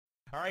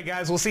All right,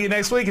 guys, we'll see you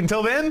next week.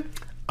 Until then,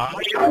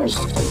 adios.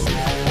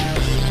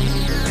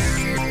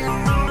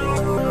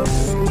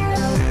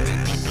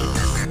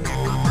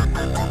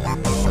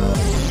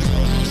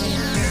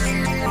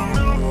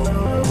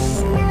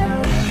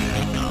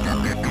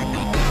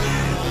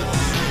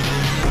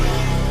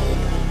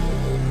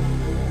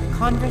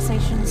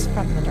 Conversations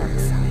from the Dark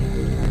Side.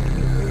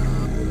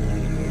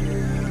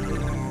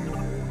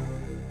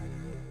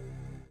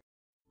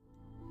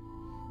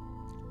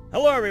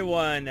 Hello,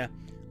 everyone.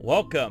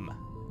 Welcome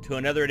to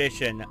another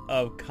edition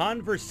of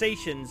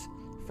Conversations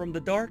from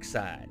the Dark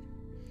Side.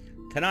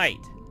 Tonight,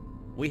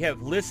 we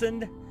have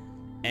listened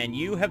and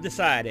you have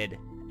decided,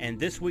 and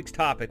this week's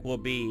topic will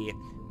be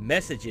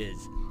messages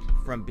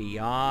from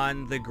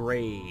beyond the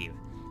grave.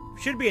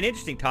 Should be an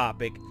interesting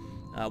topic.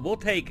 We'll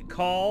take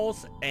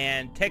calls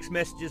and text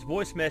messages,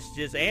 voice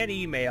messages, and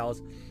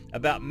emails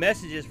about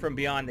messages from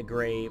beyond the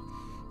grave.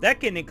 That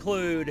can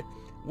include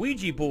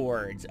Ouija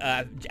boards,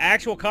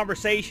 actual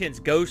conversations,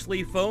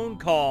 ghostly phone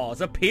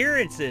calls,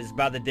 appearances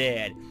by the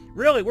dead.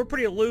 Really, we're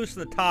pretty loose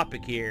on the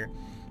topic here.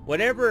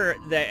 Whatever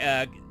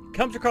that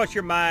comes across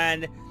your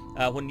mind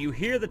when you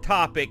hear the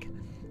topic,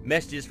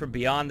 messages from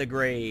beyond the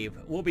grave,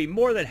 we'll be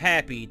more than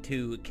happy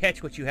to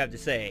catch what you have to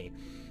say.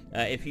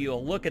 If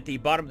you'll look at the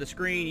bottom of the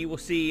screen, you will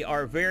see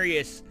our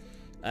various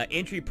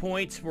entry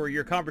points for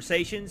your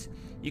conversations.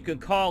 You can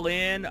call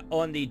in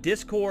on the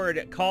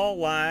Discord call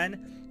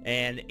line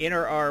and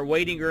enter our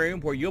waiting room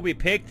where you'll be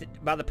picked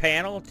by the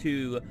panel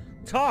to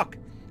talk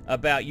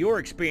about your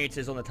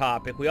experiences on the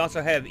topic. We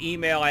also have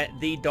email at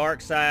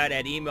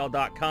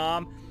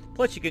thedarkside@email.com.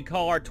 Plus, you can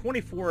call our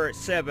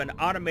 24/7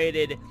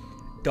 automated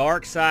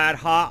Dark Side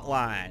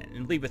hotline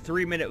and leave a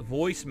 3-minute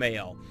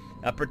voicemail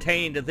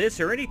pertaining to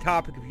this or any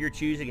topic of your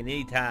choosing at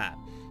any time.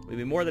 We'd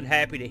be more than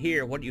happy to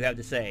hear what you have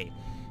to say.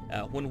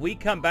 When we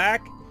come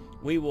back,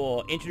 we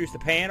will introduce the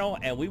panel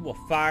and we will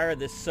fire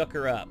this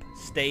sucker up.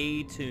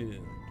 Stay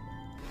tuned.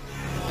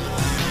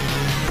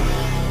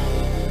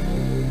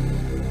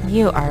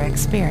 You are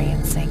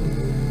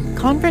experiencing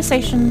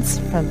Conversations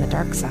from the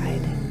Dark Side.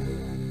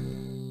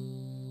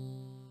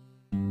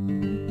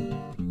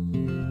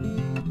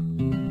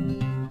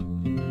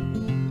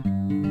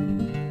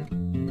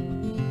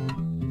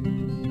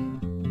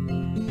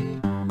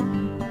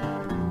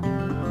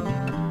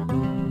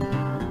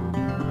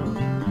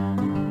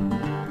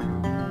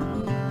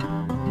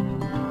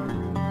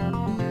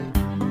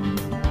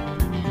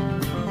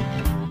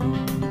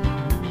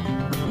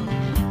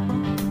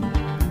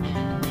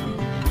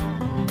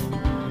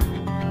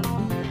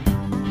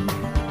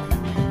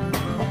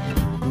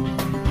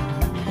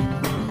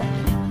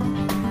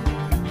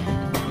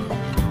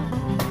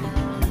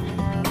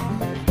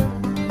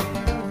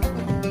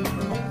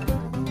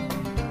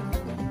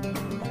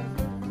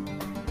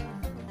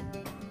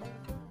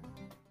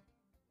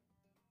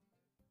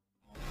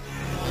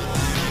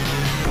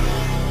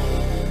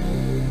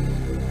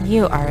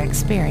 You are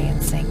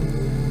experiencing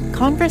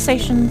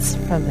Conversations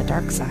from the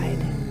Dark Side.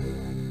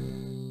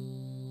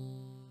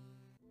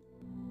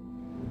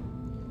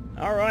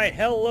 All right,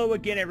 hello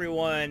again,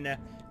 everyone.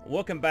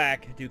 Welcome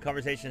back to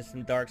Conversations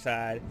from the Dark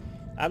Side.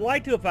 I'd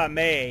like to, if I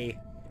may,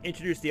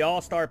 introduce the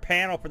all-star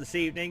panel for this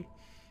evening.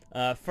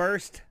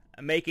 First,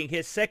 making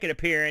his second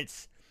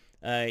appearance,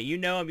 you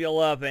know him, you'll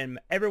love him,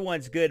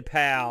 everyone's good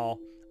pal,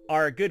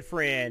 our good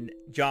friend,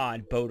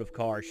 John Boat of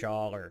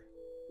Carshaller.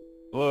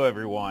 Hello,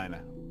 everyone.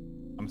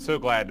 I'm so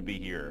glad to be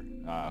here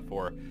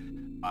for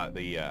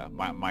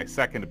my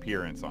second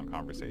appearance on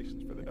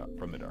Conversations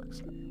from the Dark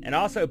Side. And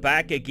also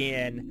back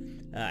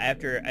again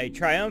after a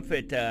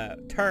triumphant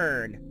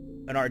turn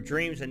on our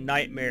Dreams and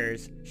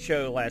Nightmares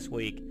show last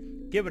week.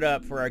 Give it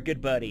up for our good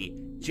buddy,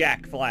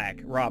 Jack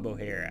Flack, Rob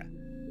O'Hara.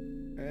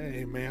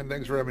 Hey, man,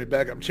 thanks for having me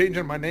back. I'm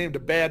changing my name to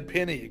Bad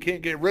Penny. You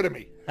can't get rid of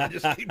me. I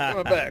just keep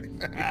coming back.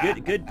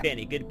 Good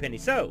penny.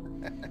 So,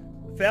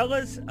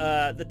 fellas,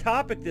 the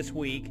topic this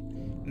week,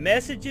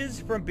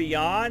 messages from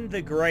beyond the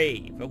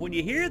grave. But when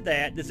you hear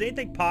that, does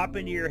anything pop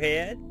into your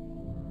head?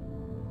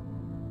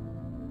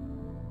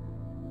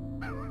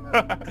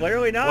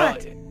 Clearly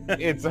not. Well,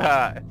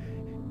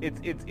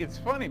 it's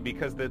funny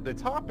because the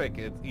topic,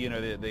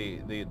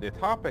 the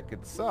topic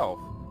itself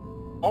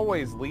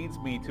always leads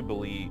me to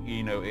believe,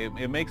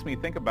 it makes me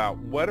think about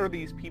what are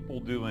these people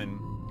doing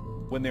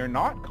when they're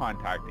not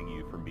contacting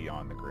you from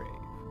beyond the grave?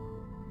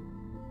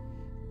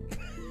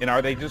 And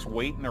are they just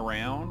waiting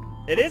around?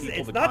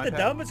 It's not the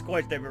dumbest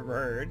question I've ever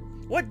heard.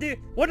 What do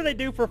they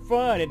do for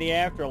fun in the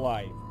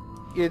afterlife?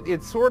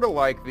 It's sort of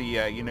like the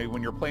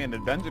when you're playing a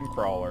dungeon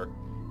crawler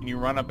and you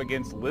run up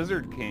against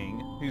Lizard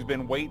King, who's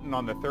been waiting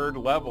on the third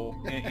level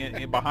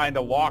in behind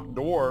a locked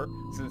door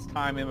since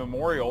time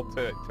immemorial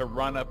to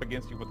run up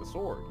against you with a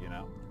sword.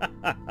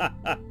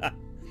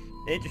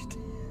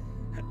 Interesting.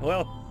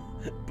 Well,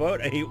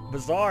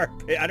 bizarre.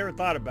 I never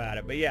thought about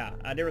it, but yeah,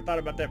 I never thought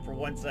about that for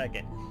 1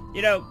 second.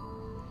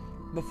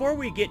 Before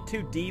we get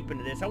too deep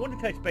into this, I want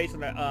to touch base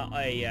on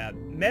a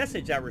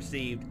message I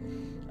received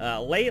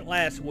late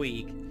last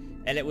week.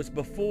 And it was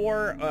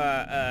before,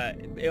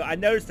 I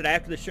noticed that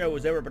after the show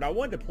was over, but I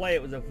wanted to play it.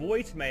 It was a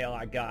voicemail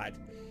I got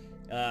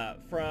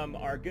from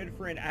our good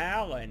friend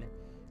Alan.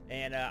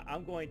 And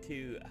I'm going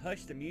to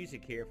hush the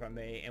music here if I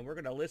may, and we're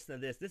going to listen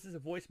to this. This is a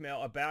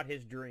voicemail about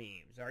his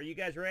dreams. Are you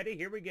guys ready?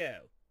 Here we go.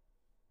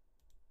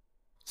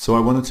 So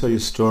I want to tell you a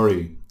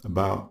story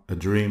about a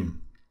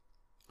dream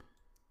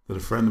that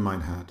a friend of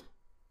mine had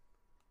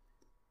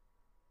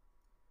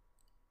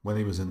when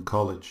he was in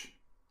college.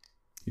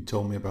 He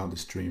told me about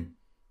this dream.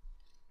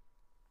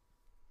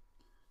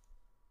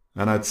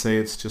 And I'd say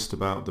it's just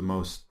about the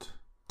most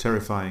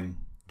terrifying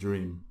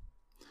dream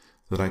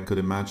that I could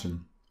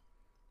imagine.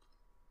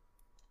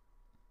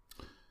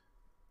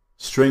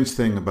 Strange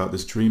thing about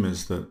this dream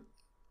is that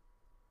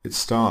it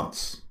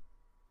starts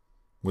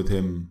with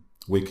him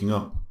waking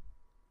up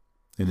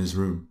in his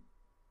room.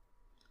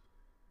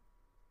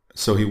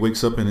 So he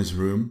wakes up in his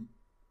room.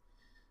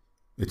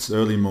 It's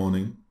early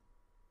morning.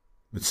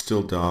 It's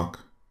still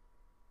dark.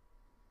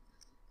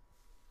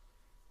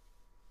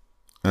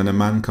 And a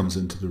man comes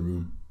into the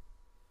room.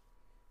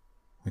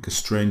 Like a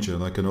stranger,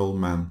 like an old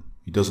man.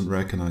 He doesn't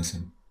recognize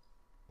him.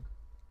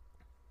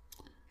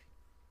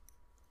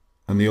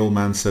 And the old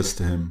man says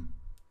to him,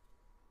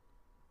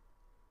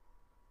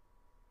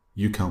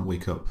 "You can't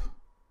wake up.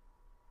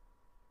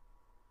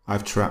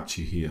 I've trapped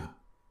you here.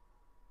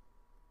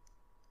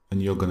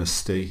 And you're going to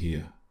stay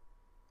here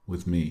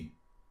with me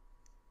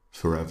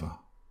forever."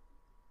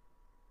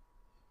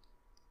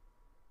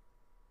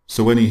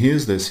 So when he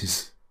hears this,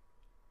 he's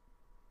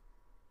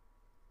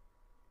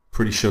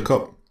pretty shook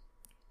up.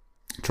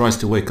 Tries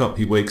to wake up.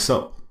 He wakes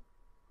up.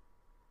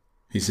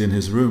 He's in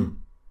his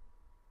room.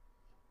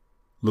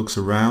 Looks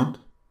around.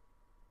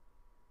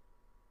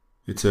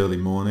 It's early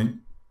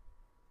morning.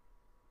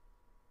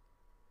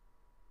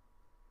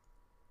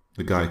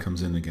 The guy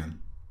comes in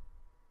again.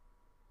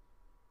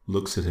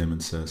 Looks at him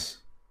and says,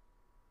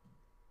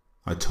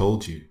 "I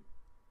told you.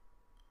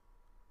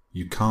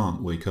 You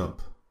can't wake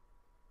up.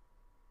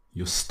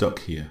 You're stuck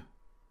here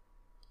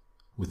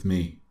with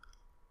me."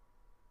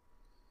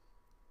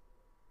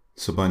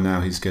 So by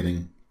now he's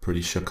getting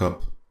pretty shook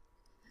up.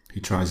 He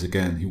tries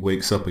again. He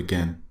wakes up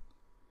again.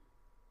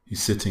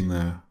 He's sitting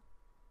there.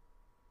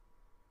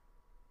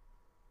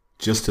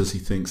 Just as he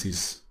thinks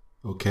he's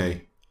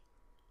okay,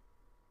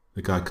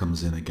 the guy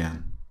comes in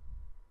again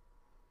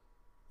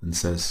and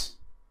says,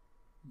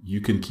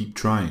 "You can keep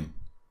trying,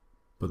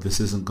 but this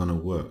isn't going to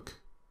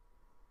work.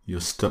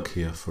 You're stuck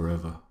here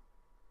forever."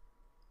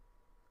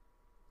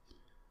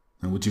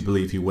 And would you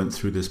believe he went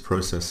through this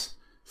process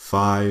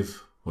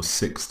 5 or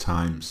 6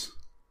 times?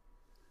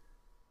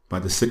 By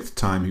the 6th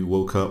time he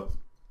woke up,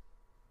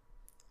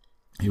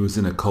 he was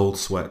in a cold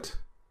sweat.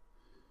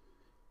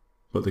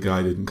 But the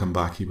guy didn't come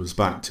back. He was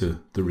back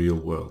to the real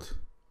world.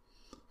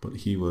 But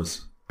he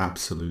was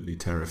absolutely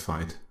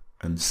terrified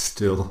and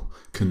still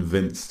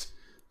convinced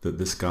that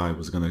this guy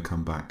was going to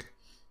come back.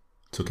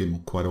 Took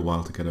him quite a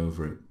while to get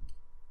over it.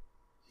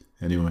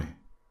 Anyway,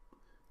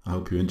 I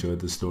hope you enjoyed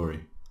the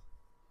story.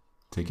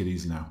 Take it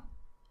easy now.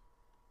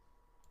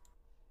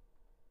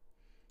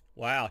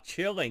 Wow,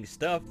 chilling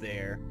stuff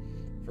there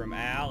from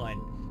Alan.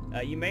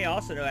 You may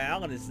also know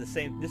Alan is the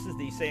same. This is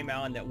the same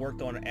Alan that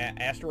worked on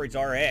Asteroids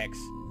RX.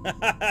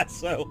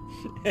 So,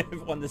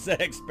 on the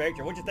ZX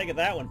Spectrum. What'd you think of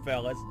that one,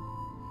 fellas?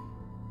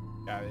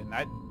 Yeah, and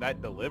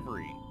that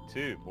delivery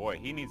too. Boy,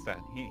 he needs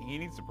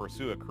to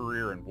pursue a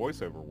career in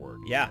voiceover work.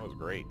 Yeah, that was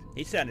great.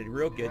 He sounded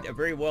real good,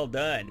 very well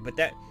done.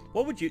 But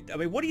what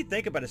do you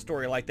think about a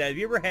story like that? Have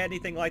you ever had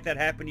anything like that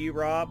happen to you,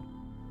 Rob?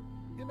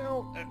 You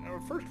know,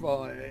 first of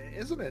all,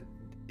 isn't it?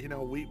 You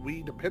know,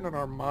 we depend on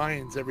our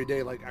minds every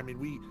day. Like, I mean,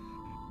 we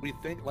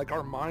think like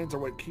our minds are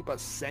what keep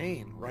us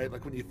sane, right?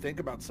 Like when you think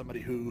about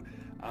somebody who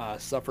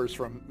suffers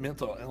from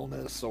mental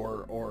illness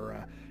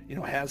or you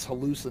know, has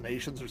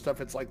hallucinations or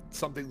stuff, it's like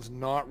something's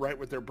not right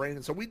with their brain.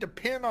 And so we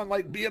depend on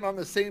like being on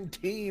the same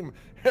team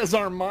as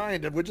our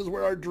mind, which is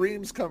where our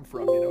dreams come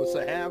from, you know.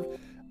 So have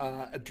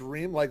a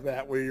dream like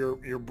that where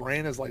your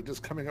brain is like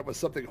just coming up with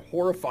something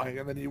horrifying,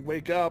 and then you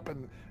wake up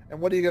and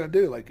what are you going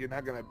to do? Like, you're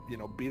not going to, you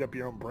know, beat up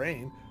your own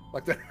brain.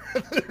 Like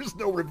there's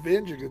no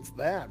revenge against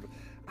that.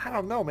 I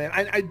don't know, man.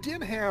 I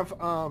did have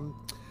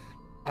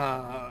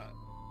a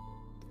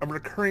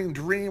recurring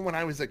dream when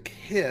I was a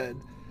kid,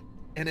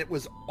 and it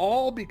was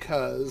all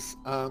because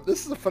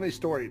this is a funny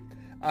story.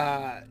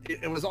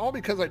 It was all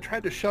because I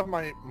tried to shove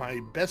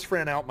my best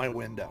friend out my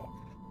window.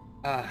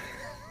 I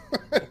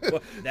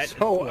want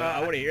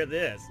to hear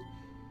this.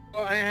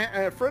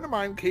 A friend of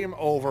mine came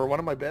over, one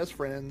of my best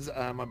friends,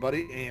 my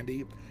buddy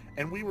Andy,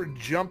 and we were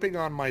jumping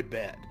on my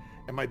bed.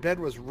 And my bed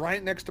was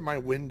right next to my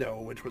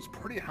window, which was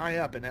pretty high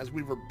up. And as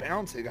we were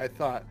bouncing, I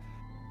thought,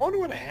 I wonder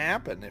what would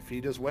happen if he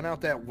just went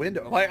out that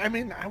window. Like, I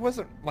mean, I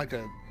wasn't like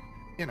I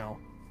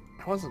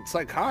wasn't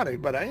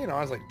psychotic, but I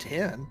was like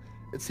 10.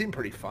 It seemed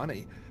pretty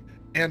funny.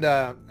 And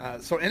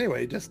so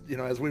anyway, just, you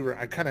know, as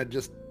I kind of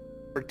just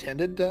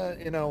pretended to,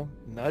 you know,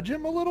 nudge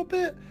him a little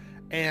bit.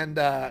 And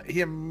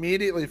he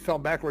immediately fell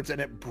backwards,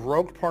 and it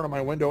broke part of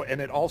my window, and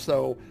it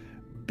also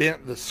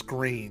bent the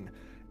screen.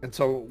 And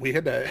so we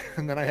had to,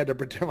 and then I had to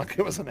pretend like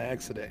it was an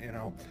accident, you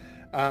know.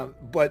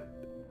 But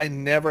I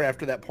never,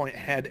 after that point,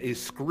 had a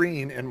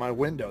screen in my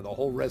window the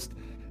whole rest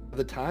of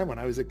the time when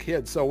I was a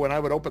kid. So when I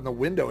would open the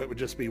window, it would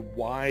just be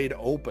wide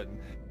open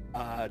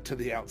to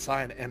the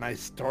outside. And I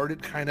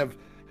started kind of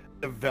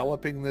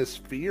developing this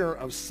fear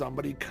of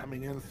somebody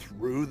coming in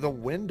through the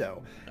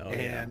window.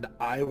 And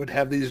I would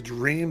have these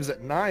dreams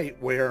at night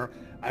where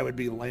I would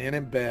be laying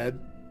in bed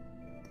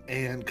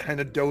and kind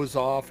of doze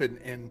off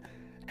and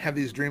have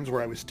these dreams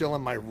where I was still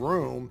in my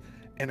room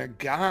and a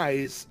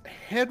guy's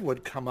head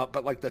would come up,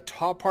 but like the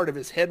top part of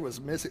his head was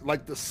missing,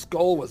 like the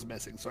skull was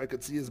missing, so I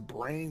could see his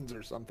brains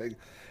or something.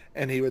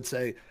 And he would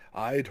say,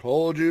 "I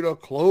told you to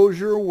close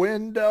your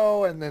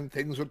window," and then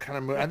things would kind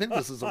of move. I think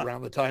this is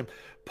around the time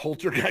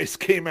Poltergeist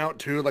came out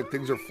too, like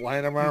things are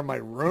flying around my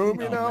room,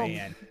 you know?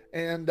 Man.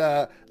 And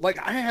like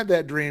I had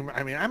that dream,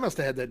 I mean, I must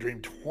have had that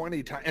dream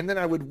 20 times, and then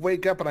I would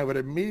wake up and I would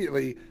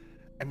immediately,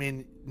 I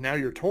mean, now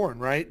you're torn,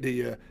 right? Do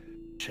you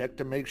check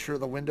to make sure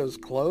the window's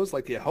closed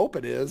like you hope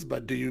it is,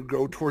 but do you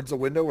go towards the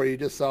window where you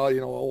just saw,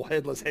 you know, old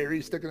headless Harry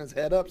sticking his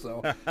head up?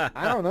 So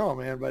I don't know,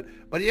 man, but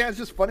yeah, it's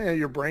just funny how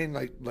your brain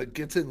like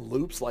gets in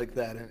loops like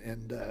that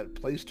and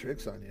plays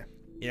tricks on you.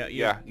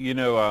 Yeah, you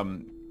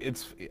know,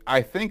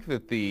 I think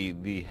that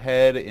the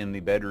head in the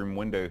bedroom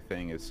window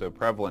thing is so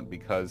prevalent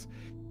because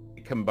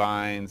it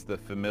combines the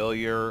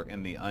familiar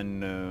and the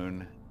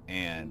unknown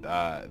and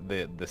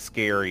the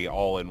scary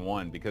all in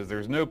one, because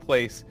there's no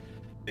place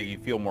that you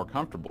feel more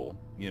comfortable,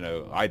 you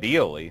know,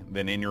 ideally,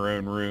 than in your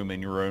own room, in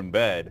your own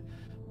bed.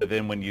 But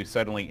then when you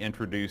suddenly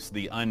introduce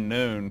the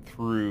unknown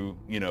through,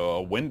 you know,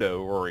 a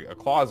window or a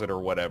closet or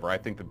whatever, I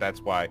think that that's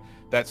why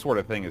that sort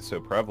of thing is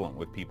so prevalent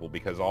with people,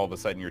 because all of a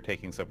sudden you're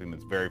taking something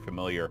that's very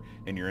familiar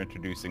and you're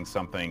introducing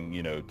something,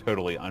 you know,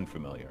 totally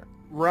unfamiliar.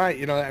 Right.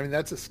 You know, I mean,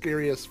 that's the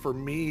scariest for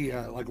me,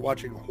 like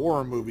watching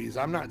horror movies.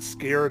 I'm not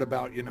scared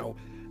about, you know,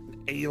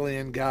 an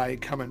alien guy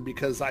coming,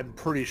 because I'm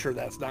pretty sure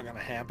that's not going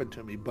to happen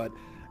to me. But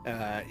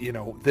you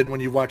know, then when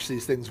you watch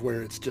these things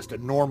where it's just a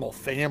normal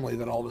family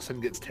that all of a sudden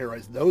gets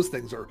terrorized, those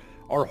things are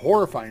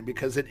horrifying,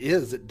 because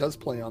it does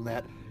play on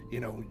that,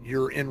 you know,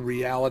 you're in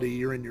reality,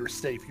 you're in your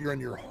safe, you're in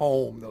your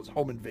home. Those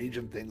home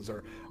invasion things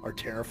are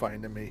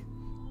terrifying to me.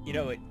 You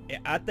know,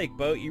 I think,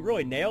 Bo, you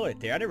really nailed it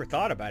there. I never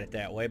thought about it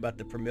that way, about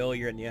the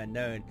familiar and the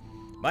unknown.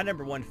 My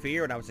number one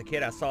fear when I was a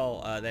kid, I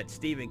saw that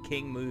Stephen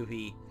King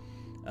movie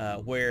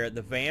where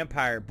the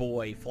vampire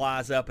boy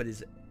flies up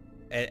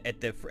at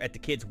the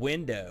kid's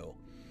window.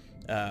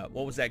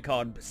 What was that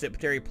called?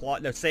 Cemetery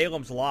Plot? No,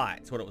 Salem's Lot.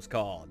 That's what it was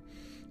called.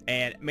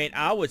 And man,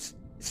 I was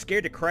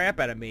scared the crap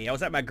out of me. I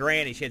was at my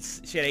granny. She had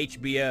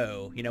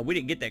HBO. You know, we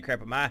didn't get that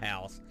crap at my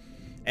house.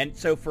 And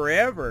so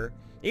forever,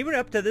 even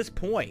up to this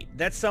point,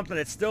 that's something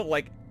that's still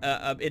like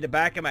in the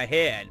back of my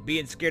head,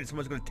 being scared that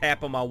someone's going to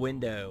tap on my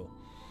window,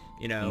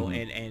 you know,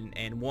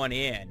 and one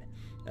in.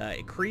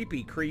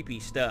 Creepy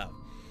stuff.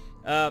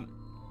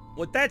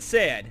 With that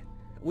said,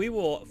 we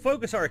will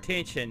focus our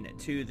attention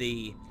to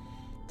the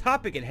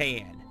topic at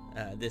hand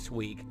this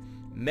week: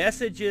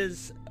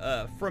 messages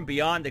from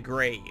beyond the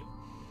grave.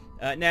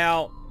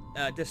 Now,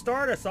 to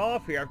start us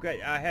off here,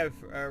 I have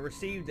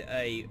received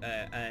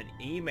an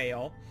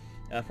email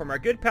from our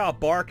good pal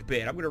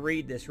BarkBit. I'm going to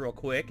read this real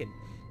quick and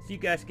so you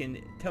guys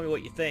can tell me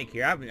what you think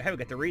here. I haven't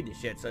got to read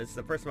this yet, so it's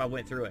the first time I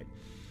went through it.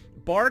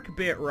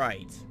 BarkBit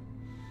writes,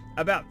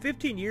 "About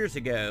 15 years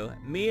ago,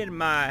 me and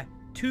my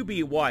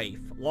to-be wife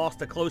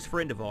lost a close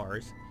friend of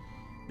ours.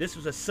 This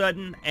was a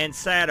sudden and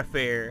sad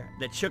affair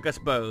that shook us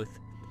both,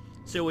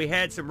 so we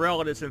had some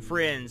relatives and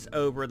friends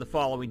over the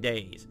following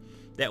days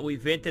that we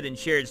vented and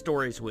shared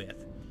stories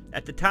with.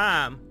 At the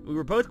time, we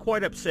were both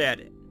quite upset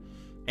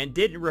and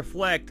didn't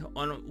reflect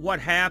on what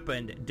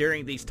happened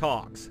during these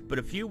talks, but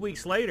a few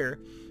weeks later,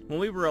 when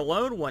we were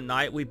alone one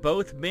night, we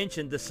both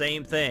mentioned the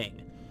same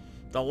thing.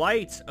 The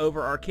lights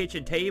over our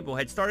kitchen table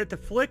had started to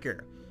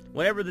flicker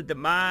whenever the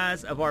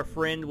demise of our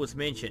friend was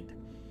mentioned.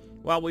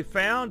 While we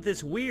found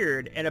this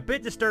weird and a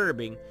bit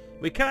disturbing,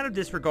 we kind of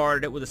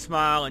disregarded it with a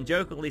smile and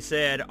jokingly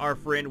said our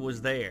friend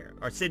was there,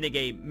 or sending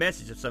a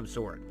message of some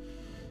sort.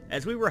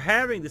 As we were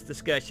having this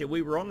discussion,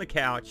 we were on the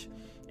couch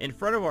in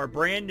front of our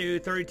brand new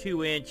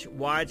 32-inch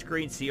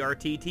widescreen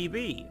CRT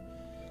TV.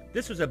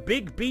 This was a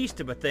big beast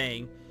of a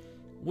thing,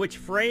 which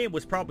frame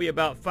was probably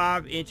about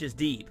 5 inches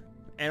deep,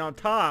 and on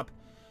top,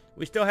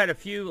 we still had a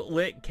few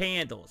lit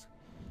candles.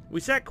 We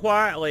sat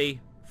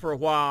quietly for a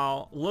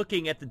while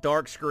looking at the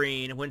dark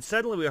screen when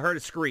suddenly we heard a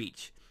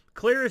screech.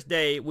 Clear as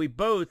day, we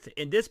both,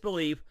 in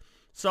disbelief,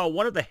 saw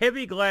one of the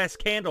heavy glass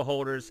candle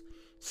holders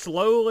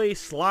slowly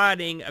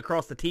sliding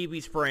across the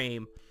TV's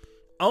frame,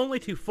 only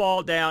to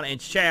fall down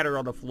and shatter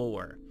on the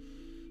floor.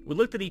 We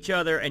looked at each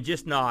other and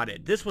just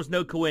nodded. This was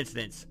no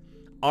coincidence.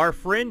 Our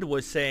friend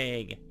was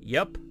saying,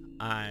 "Yep,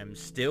 I'm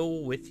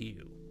still with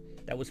you."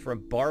 That was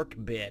from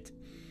BarkBit.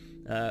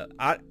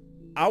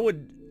 I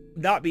would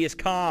not be as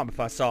calm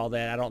if I saw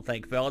that, I don't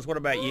think, fellas. What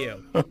about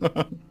you?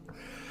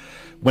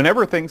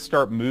 Whenever things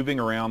start moving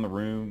around the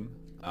room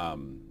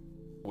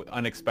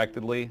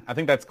unexpectedly, I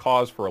think that's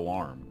cause for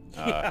alarm.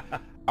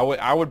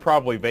 I would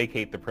probably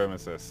vacate the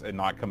premises and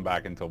not come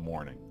back until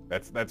morning.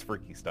 That's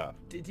freaky stuff.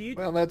 Do you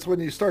Well, that's when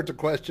you start to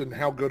question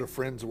how good of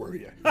friends were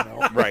you, you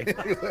know? Right.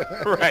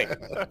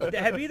 Right.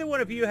 have either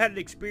one of you had an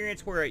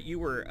experience where you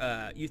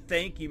were you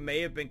think you may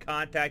have been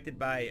contacted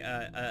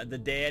by the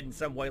dead in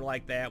some way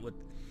like that, with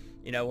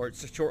or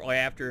it's shortly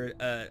after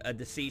a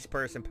deceased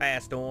person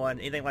passed on?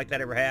 Anything like that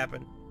ever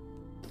happened?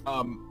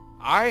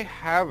 I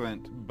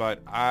haven't,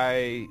 but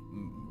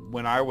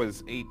when I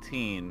was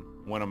 18,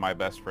 one of my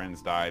best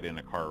friends died in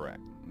a car wreck.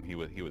 He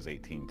was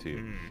 18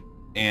 too.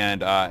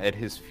 And at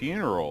his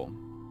funeral,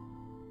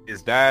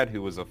 his dad,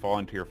 who was a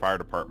volunteer fire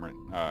department,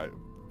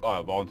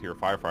 volunteer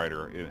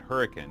firefighter in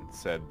Hurricane,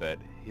 said that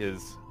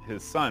his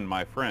son,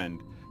 my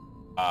friend,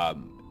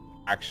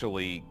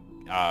 actually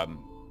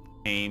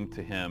came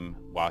to him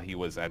while he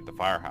was at the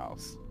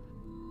firehouse,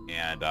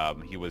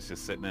 and he was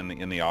just sitting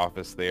in the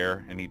office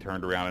there, and he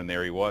turned around and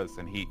there he was,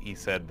 and he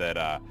said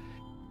that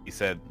he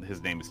said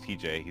his name is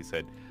TJ. He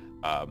said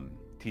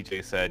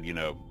TJ said,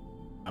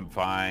 I'm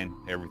fine,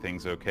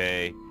 everything's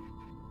okay.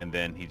 And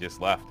then he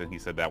just left, and he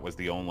said that was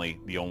the only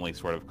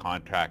sort of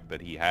contact that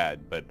he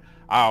had. But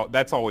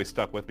that's always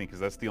stuck with me, because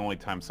that's the only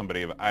time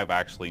somebody I've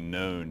actually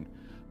known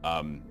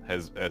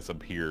has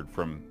appeared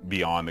from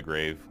beyond the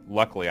grave.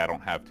 Luckily, I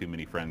don't have too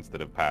many friends that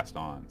have passed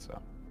on.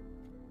 So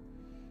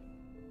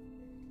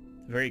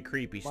very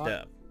creepy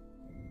stuff.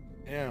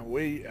 Yeah,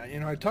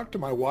 I talked to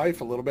my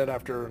wife a little bit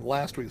after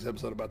last week's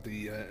episode about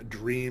the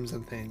dreams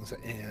and things,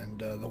 and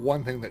the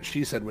one thing that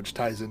she said, which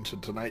ties into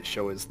tonight's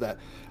show, is that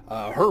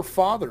her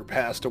father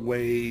passed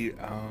away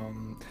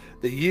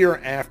the year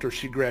after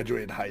she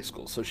graduated high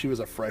school. So she was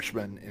a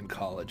freshman in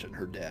college, and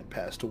her dad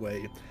passed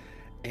away.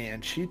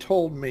 And she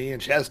told me,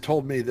 and she has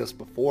told me this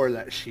before,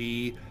 that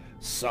she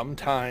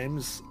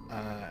sometimes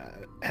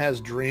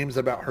has dreams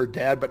about her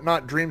dad, but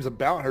not dreams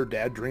about her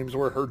dad, dreams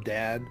where her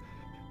dad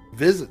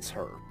visits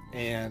her.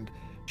 And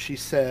she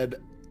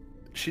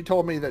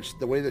told me that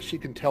the way that she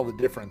can tell the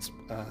difference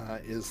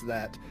is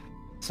that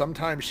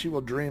sometimes she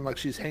will dream like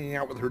she's hanging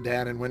out with her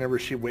dad, and whenever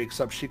she wakes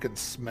up, she can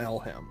smell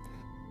him.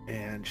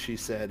 And she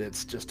said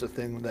it's just a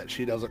thing that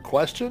she doesn't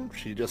question.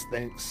 She just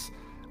thinks,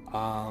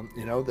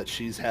 that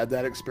she's had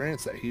that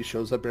experience, that he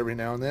shows up every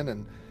now and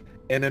then.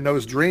 And in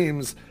those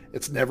dreams,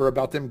 it's never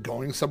about them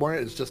going somewhere.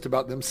 It's just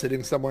about them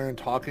sitting somewhere and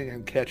talking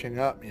and catching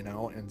up,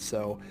 And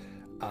so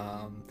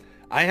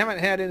I haven't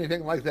had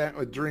anything like that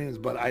with dreams,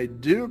 but I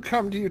do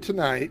come to you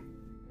tonight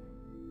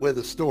with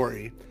a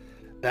story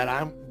that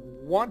I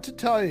want to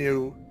tell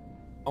you.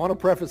 I want to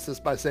preface this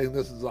by saying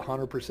this is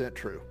 100%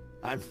 true.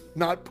 I'm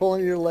not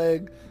pulling your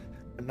leg.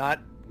 I'm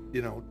not,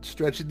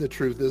 stretching the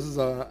truth. This is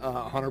a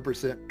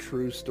 100%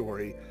 true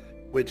story,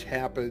 which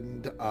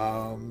happened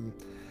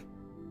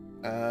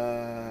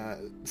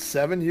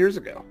 7 years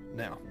ago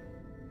now.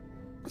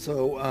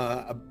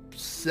 So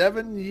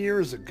 7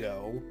 years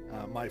ago,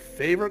 my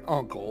favorite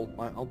uncle,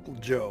 my Uncle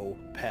Joe,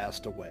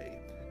 passed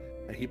away.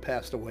 And he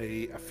passed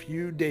away a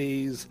few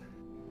days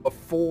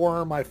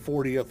before my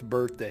 40th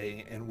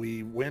birthday, and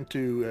we went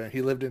to,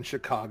 he lived in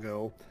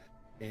Chicago,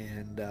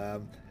 and,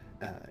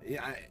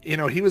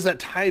 he was that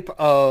type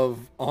of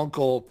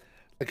uncle,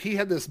 like he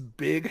had this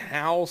big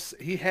house.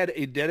 He had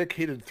a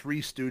dedicated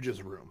Three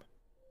Stooges room.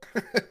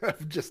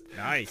 Just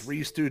nice.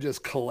 Three Stooges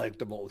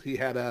collectibles. He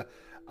had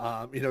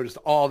just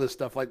all this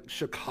stuff like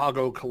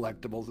Chicago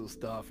collectibles and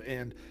stuff.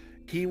 And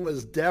he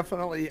was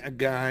definitely a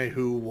guy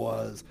who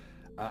was,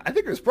 I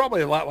think it was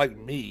probably a lot like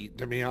me,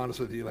 to be honest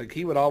with you. Like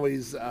he would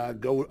always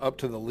go up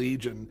to the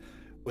Legion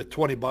with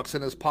 $20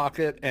 in his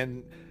pocket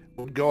and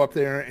would go up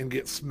there and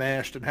get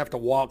smashed and have to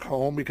walk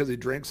home because he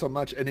drank so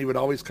much. And he would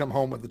always come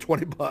home with the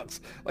 $20.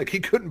 Like he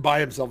couldn't buy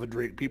himself a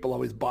drink. People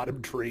always bought him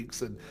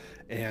drinks. And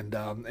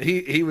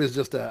he was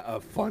just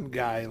a fun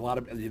guy. A lot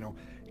of,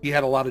 he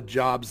had a lot of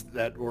jobs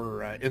that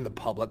were in the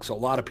public, so a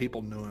lot of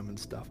people knew him and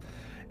stuff.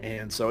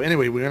 And so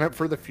anyway, we went up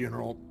for the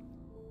funeral,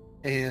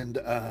 and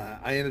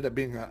I ended up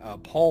being a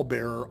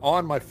pallbearer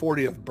on my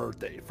 40th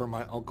birthday for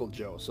my Uncle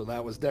Joe. So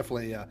that was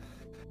definitely a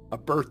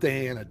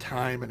birthday and a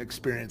time and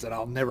experience that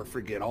I'll never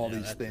forget. All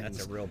these things.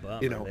 That's a real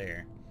bummer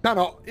there. Kind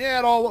of,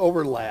 it all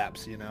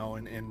overlaps,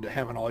 and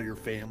having all your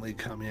family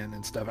come in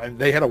and stuff. And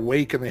they had a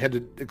wake, and they had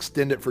to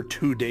extend it for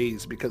 2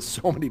 days because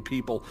so many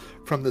people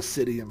from the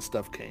city and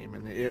stuff came,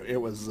 and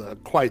it was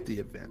quite the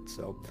event.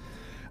 So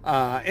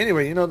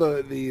anyway,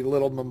 the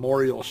little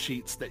memorial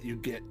sheets that you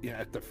get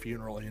at the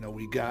funeral,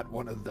 we got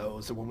one of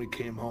those. And when we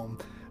came home,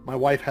 my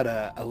wife had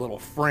a little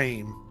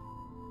frame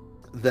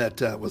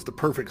that was the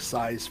perfect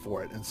size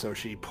for it. And so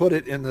she put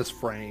it in this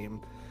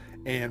frame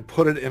and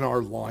put it in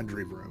our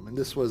laundry room. And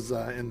this was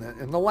in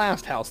the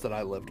last house that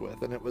I lived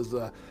with, and it was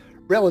a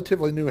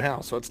relatively new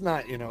house, so it's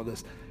not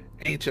this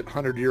ancient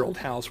 100-year-old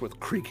house with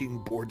creaking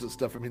boards and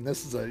stuff. I mean,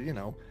 this is a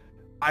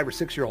 5 or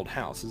 6 year old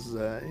house. This is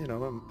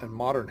a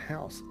modern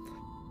house.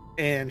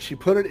 And she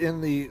put it in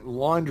the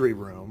laundry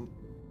room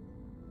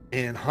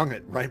and hung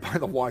it right by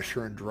the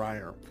washer and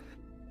dryer.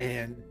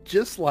 And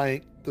just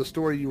like the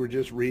story you were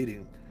just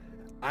reading,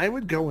 I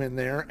would go in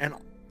there and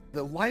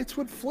the lights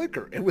would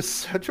flicker. It was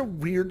such a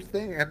weird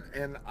thing.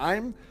 And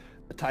I'm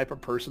the type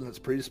of person that's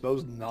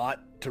predisposed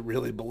not to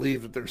really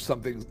believe that there's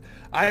something.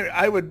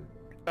 I would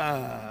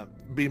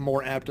be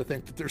more apt to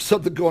think that there's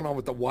something going on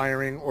with the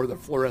wiring or the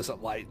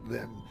fluorescent light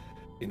than,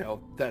 you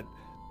know, that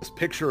this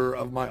picture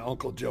of my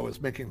Uncle Joe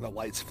is making the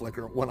lights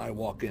flicker when I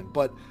walk in.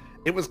 But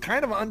it was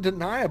kind of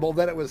undeniable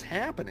that it was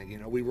happening. You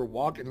know, we were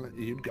walking,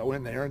 you'd go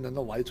in there and then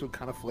the lights would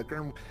kind of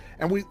flicker.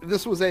 And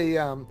this was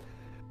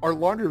our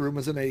laundry room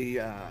was in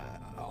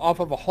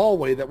off of a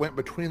hallway that went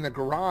between the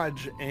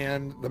garage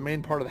and the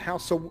main part of the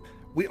house. So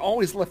we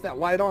always left that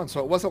light on. So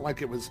it wasn't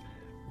like it was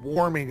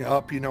warming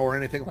up, you know, or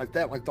anything like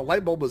that. Like the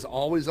light bulb was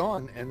always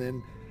on, and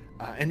then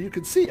and you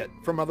could see it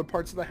from other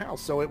parts of the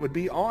house. So it would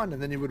be on,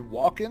 and then you would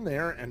walk in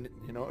there and,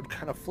 you know, it would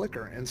kind of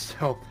flicker. And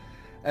so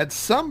at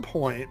some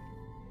point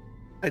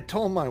I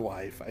told my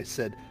wife, I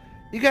said,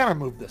 you gotta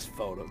move this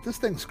photo. This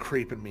thing's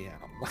creeping me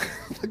out.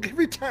 Like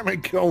every time I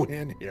go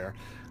in here,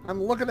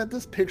 I'm looking at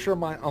this picture of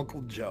my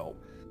Uncle Joe.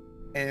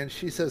 And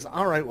she says,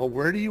 all right, well,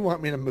 where do you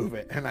want me to move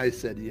it? And I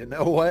said, you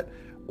know what?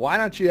 Why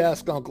don't you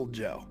ask Uncle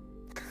Joe?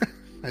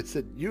 I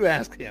said, you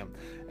ask him,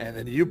 and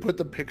then you put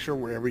the picture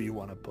wherever you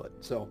want to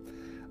put. So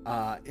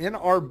in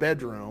our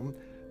bedroom,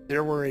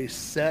 there were a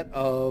set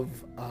of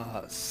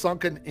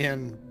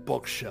sunken-in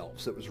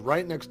bookshelves. It was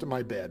right next to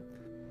my bed.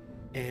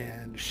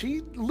 And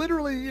she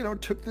literally, you know,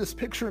 took this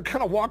picture and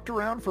kind of walked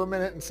around for a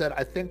minute and said,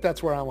 I think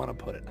that's where I want to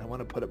put it. I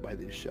want to put it by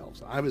these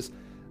shelves. I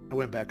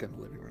went back in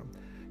the living room.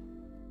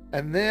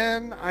 And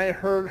then I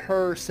heard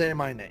her say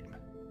my name.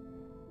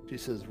 She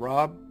says,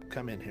 Rob,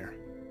 come in here.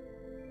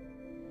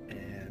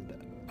 And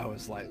I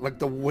was like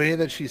the way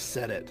that she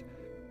said it,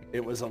 it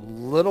was a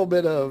little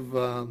bit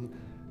of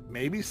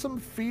maybe some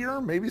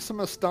fear, maybe some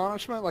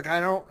astonishment. Like,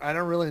 I don't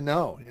really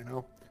know, you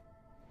know?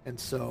 And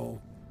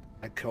so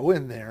I go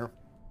in there.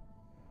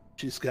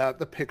 She's got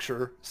the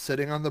picture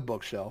sitting on the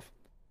bookshelf.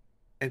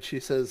 And she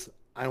says,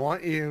 I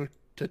want you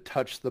to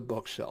touch the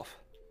bookshelf.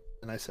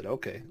 And I said,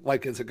 okay,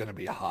 like, is it going to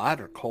be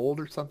hot or cold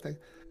or something?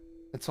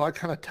 And so I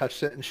kind of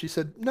touched it, and she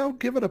said, no,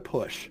 give it a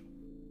push.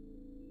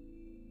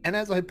 And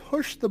as I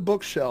pushed the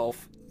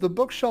bookshelf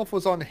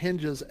was on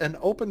hinges and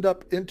opened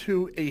up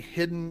into a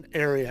hidden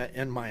area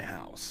in my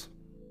house.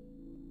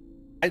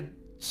 I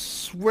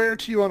swear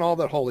to you on all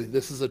that holy,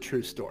 this is a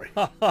true story.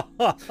 The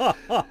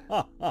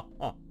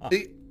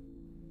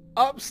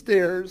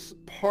upstairs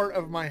part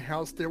of my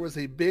house, there was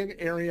a big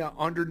area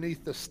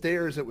underneath the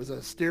stairs. It was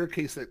a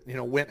staircase that, you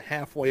know, went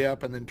halfway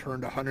up and then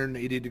turned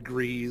 180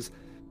 degrees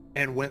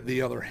and went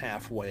the other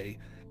halfway.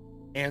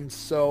 And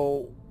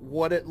so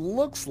what it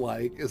looks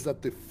like is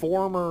that the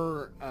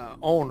former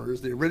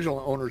owners, the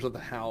original owners of the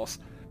house,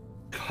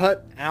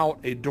 cut out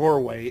a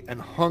doorway and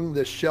hung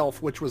this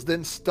shelf, which was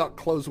then stuck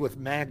closed with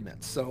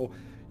magnets. So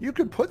you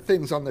could put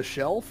things on the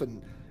shelf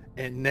and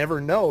never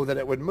know that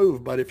it would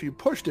move. But if you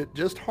pushed it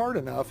just hard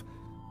enough,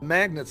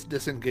 magnets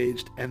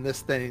disengaged and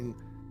this thing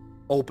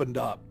opened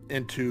up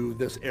into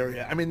this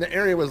area. I mean, the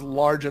area was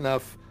large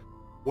enough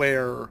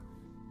where,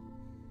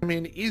 I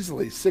mean,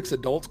 easily 6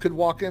 adults could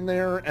walk in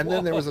there. And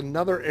then there was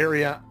another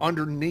area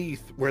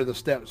underneath where the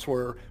steps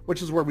were,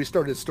 which is where we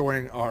started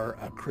storing our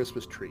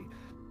Christmas tree.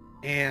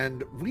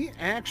 And we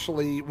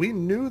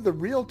knew the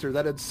realtor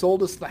that had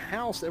sold us the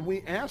house, and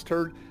we asked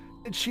her,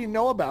 did she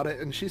know about it?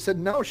 And she said,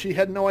 no, she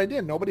had no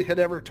idea. Nobody had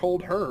ever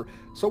told her.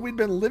 So we'd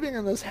been living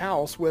in this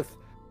house with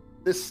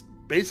this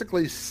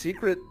basically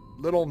secret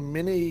little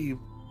mini,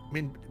 I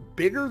mean,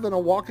 bigger than a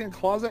walk-in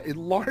closet, a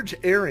large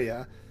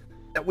area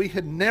that we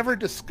had never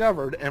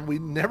discovered, and we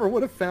never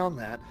would have found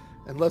that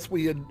unless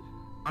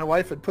my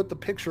wife had put the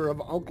picture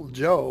of Uncle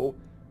Joe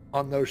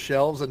on those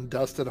shelves and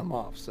dusted them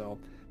off. So,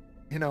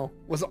 you know,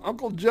 was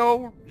Uncle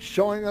Joe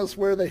showing us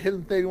where the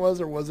hidden thing was,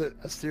 or was it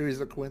a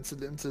series of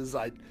coincidences?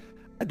 I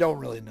don't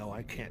really know.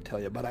 I can't tell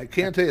you, but I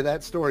can tell you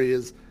that story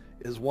is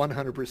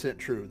 100%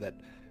 true, that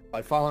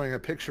by following a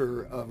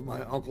picture of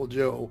my Uncle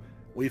Joe,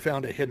 we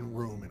found a hidden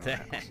room in our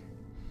house.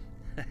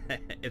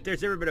 If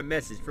there's ever been a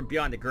message from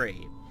beyond the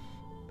grave,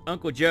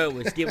 Uncle Joe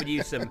was giving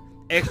you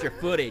some extra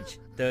footage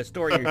to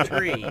store your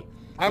tree.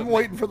 I'm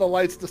waiting for the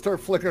lights to start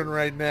flickering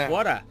right now.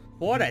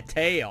 What a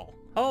tale.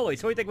 Holy,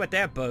 so what do you think about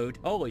that, Boat?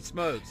 Holy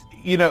smokes.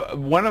 You know,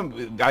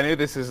 I know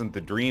this isn't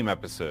the dream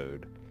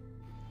episode,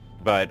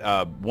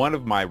 but one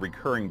of my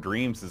recurring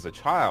dreams as a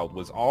child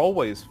was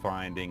always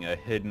finding a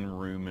hidden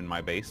room in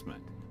my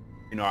basement.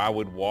 You know, I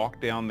would walk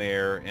down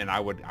there and I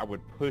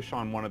would push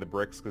on one of the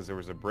bricks, because there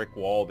was a brick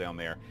wall down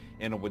there,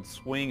 and it would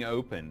swing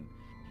open,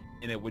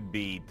 and it would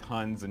be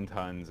tons and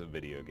tons of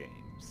video games.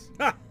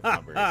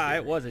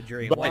 It was a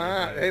dream.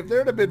 Wow. If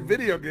there had been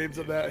video games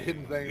of that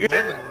hidden thing, then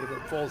that would have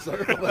been full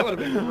circle. That would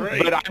have been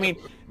great. But I mean,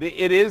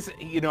 it is,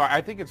 you know,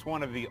 I think it's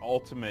one of the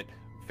ultimate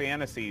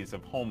fantasies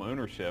of home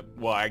ownership.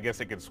 Well, I guess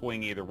it could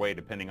swing either way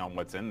depending on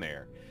what's in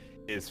there,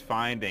 is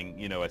finding,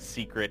 you know, a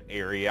secret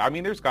area. I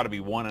mean, there's got to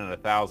be 1 in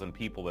 1,000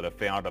 people that have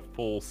found a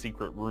full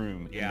secret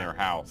room in their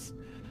house.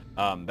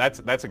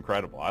 That's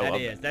incredible. I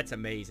love it. That's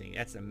amazing.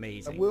 That's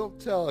amazing. I will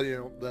tell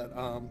you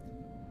that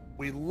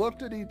we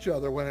looked at each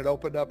other when it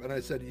opened up, and I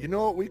said, you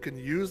know what we can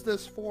use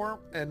this for?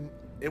 And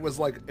it was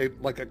like a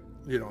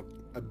you know,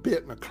 a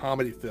bit in a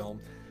comedy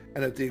film,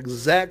 and at the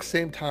exact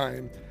same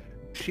time,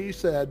 she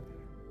said,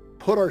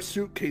 "Put our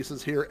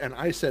suitcases here," and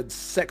I said,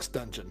 "Sex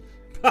dungeon."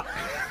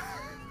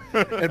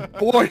 And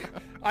boy,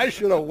 I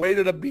should have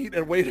waited a beat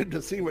and waited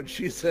to see what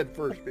she said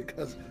first,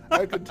 because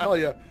I can tell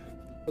you,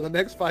 for the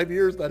next 5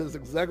 years, that is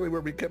exactly where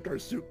we kept our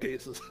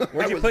suitcases.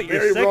 Where'd you put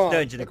your sex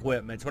dungeon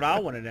equipment? That's what I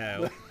want to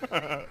know.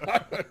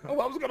 I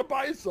was going to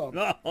buy some.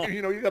 No.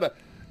 You know, you gotta.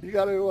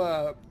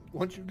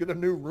 Once you get a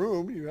new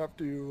room, you have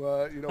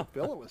to,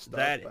 fill it with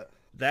stuff.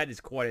 That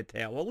is quite a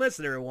tale. Well,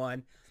 listen,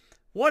 everyone,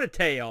 what a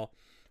tale.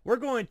 We're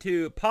going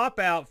to pop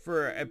out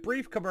for a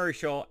brief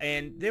commercial,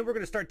 and then we're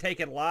going to start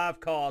taking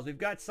live calls. We've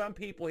got some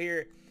people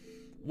here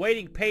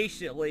waiting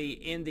patiently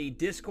in the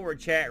Discord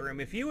chat room.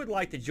 If you would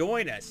like to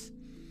join us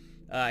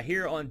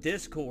here on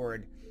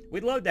Discord,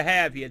 we'd love to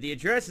have you. The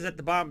address is at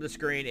the bottom of the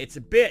screen. It's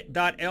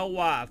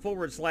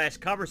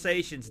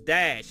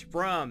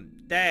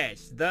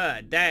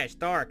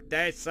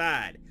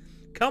bit.ly/conversations-from-the-dark-side.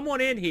 Come on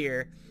in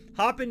here,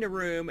 hop in the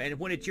room, and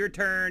when it's your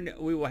turn,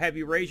 we will have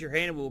you raise your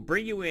hand, and we'll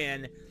bring you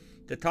in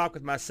to talk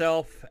with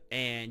myself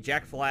and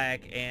Jack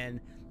Flack and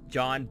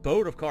John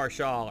Boat of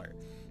Carshaller.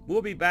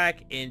 We'll be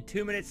back in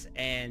 2 minutes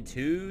and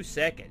 2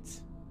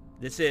 seconds.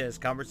 This is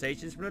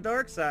Conversations from the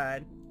Dark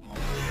Side.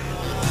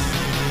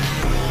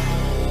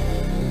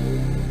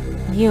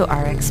 You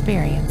are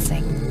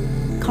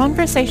experiencing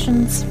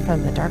Conversations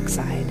from the Dark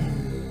Side.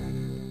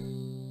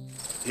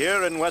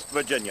 Here in West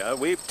Virginia,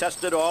 we've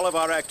tested all of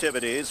our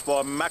activities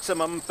for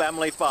maximum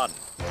family fun.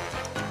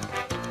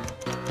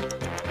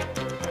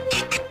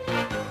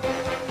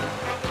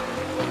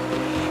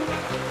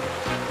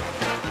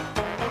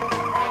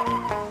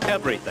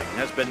 Everything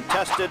has been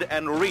tested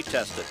and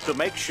retested to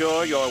make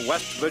sure your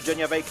West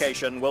Virginia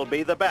vacation will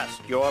be the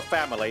best your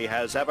family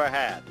has ever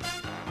had.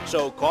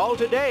 So call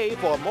today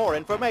for more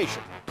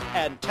information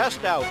and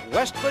test out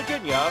West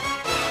Virginia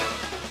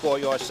for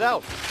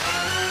yourself.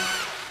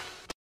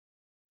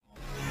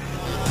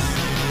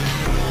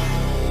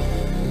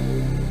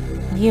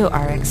 You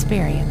are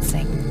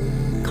experiencing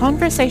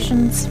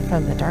Conversations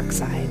from the Dark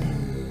Side.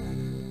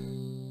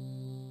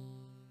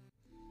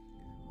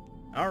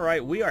 All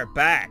right, we are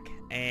back.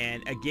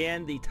 And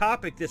again, the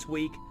topic this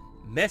week,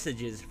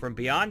 messages from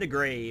beyond the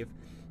grave.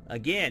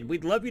 Again,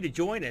 we'd love you to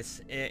join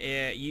us.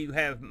 You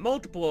have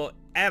multiple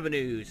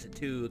avenues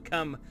to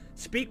come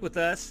speak with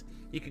us.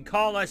 You can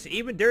call us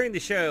even during the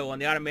show on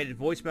the automated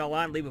voicemail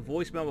line. Leave a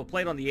voicemail. We'll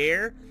play it on the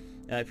air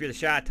if you're the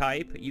shy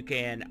type. You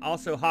can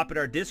also hop in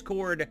our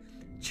Discord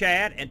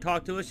chat and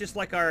talk to us just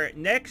like our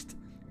next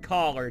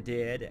caller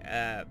did.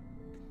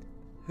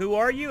 Who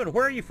are you and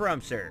where are you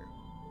from, sir?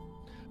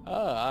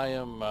 I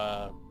am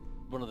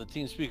one of the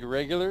TeamSpeak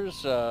regulars,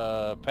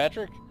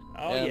 Patrick.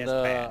 Oh, and, yes,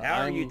 Pat.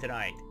 How are I'm you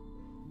tonight?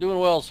 Doing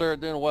well, sir.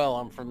 Doing well.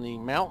 I'm from the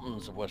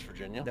mountains of West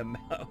Virginia.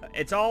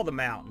 It's all the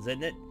mountains,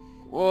 isn't it?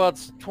 Well,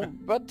 it's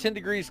about 10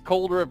 degrees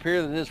colder up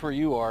here than it is where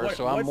you are,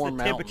 so I'm more mountain. What's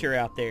the temperature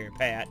out there,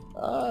 Pat?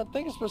 I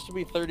think it's supposed to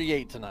be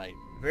 38 tonight.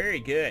 Very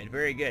good.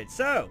 Very good.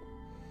 So,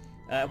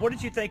 what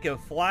did you think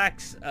of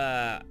Flack's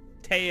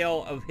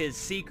tale of his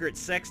secret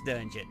sex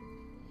dungeon?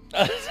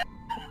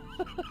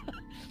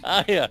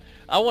 I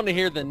want to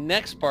hear the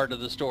next part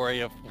of the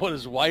story of what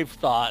his wife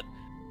thought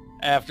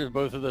after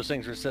both of those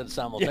things were said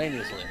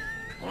simultaneously.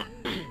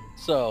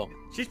 So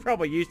she's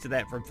probably used to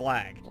that from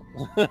Flack.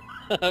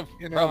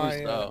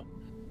 Probably so.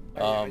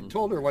 I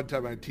told her one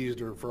time, I teased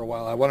her for a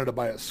while, I wanted to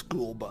buy a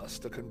school bus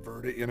to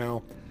convert it,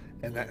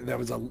 and that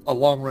was a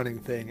long-running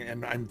thing.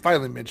 And I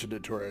finally mentioned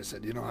it to her. I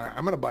said,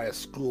 I'm going to buy a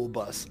school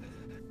bus.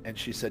 And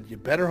she said, you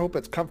better hope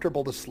it's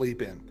comfortable to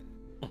sleep in.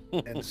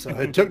 And so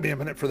it took me a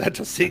minute for that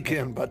to sink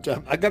in, but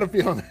I got a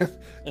feeling that,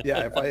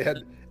 yeah,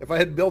 if I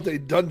had built a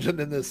dungeon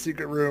in this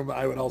secret room,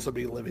 I would also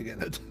be living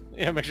in it.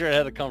 Yeah, make sure it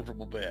had a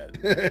comfortable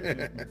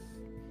bed.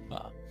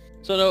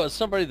 So no, as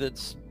somebody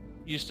that's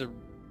used to,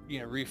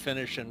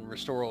 refinish and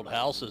restore old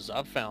houses,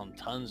 I've found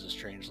tons of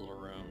strange little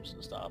rooms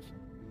and stuff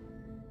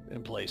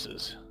in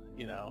places.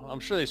 I'm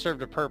sure they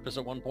served a purpose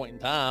at one point in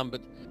time,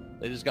 but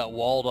they just got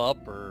walled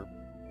up or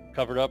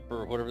covered up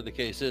or whatever the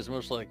case is,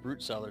 mostly like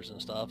root cellars and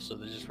stuff, so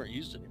they just weren't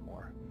used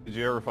anymore. Did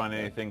you ever find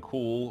anything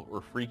cool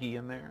or freaky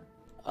in there?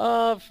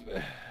 A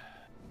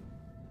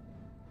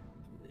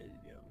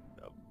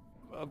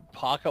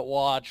pocket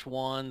watch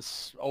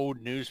once,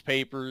 old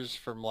newspapers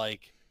from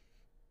like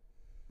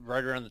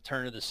right around the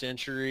turn of the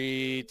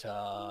century,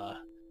 to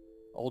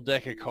old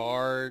deck of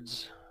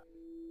cards,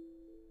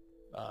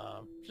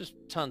 just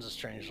tons of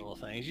strange little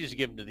things. You just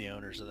give them to the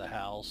owners of the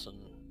house, and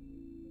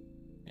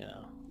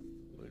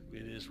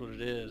it is what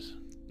it is.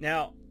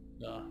 Now,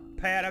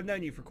 Pat, I've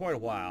known you for quite a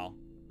while,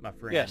 my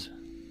friend. Yes.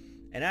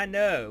 And I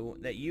know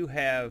that you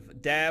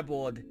have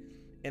dabbled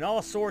in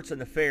all sorts of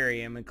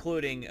nefarium,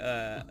 including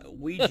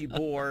Ouija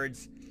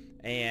boards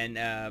and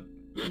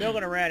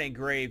milling around in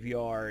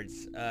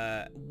graveyards.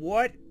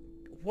 What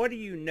do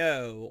you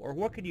know, or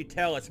what can you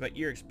tell us about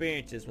your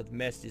experiences with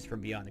messages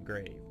from beyond the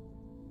grave?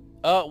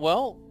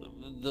 Well,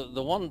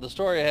 the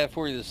story I have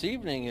for you this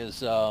evening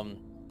is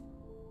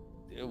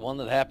one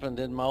that happened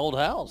in my old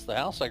house, the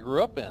house I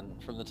grew up in.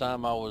 From the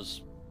time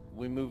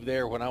we moved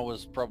there when I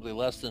was probably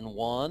less than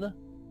 1,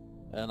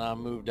 and I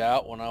moved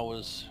out when I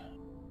was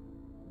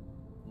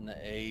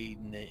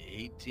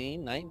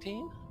 18,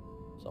 19,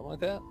 something like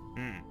that.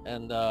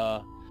 And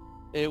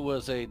it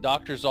was a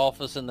doctor's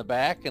office in the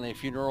back and a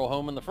funeral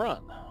home in the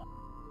front.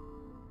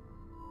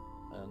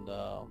 And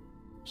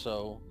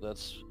so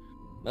that's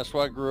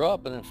where I grew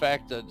up. And in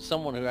fact,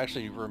 someone who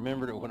actually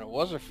remembered it when it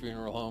was a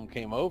funeral home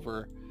came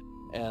over,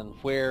 and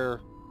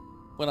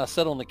when I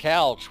sat on the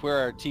couch, where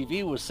our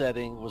TV was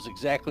setting was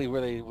exactly where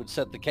they would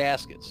set the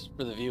caskets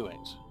for the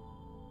viewings.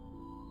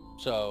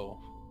 So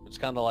it's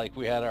kind of like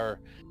we had our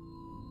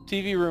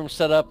TV room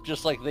set up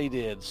just like they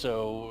did.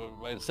 So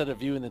instead of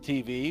viewing the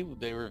TV,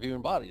 they were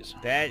viewing bodies.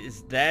 That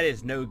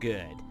is no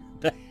good.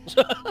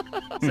 So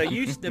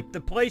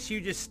the place you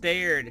just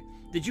stared,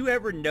 did you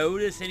ever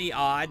notice any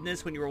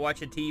oddness when you were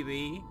watching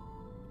TV?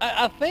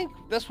 I think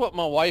that's what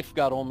my wife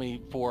got on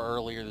me for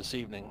earlier this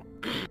evening.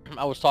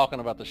 I was talking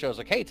about the show. I was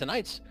like, hey,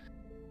 tonight's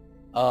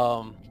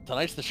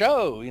the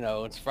show. You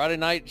know, it's Friday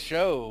night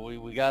show.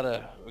 We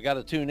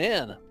gotta tune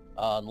in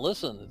and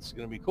listen. It's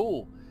gonna be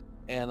cool.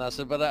 And I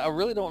said, but I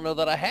really don't know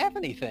that I have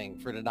anything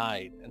for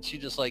tonight. And she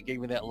just like gave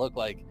me that look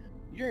like,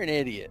 you're an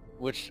idiot,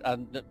 which I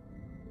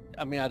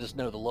mean, I just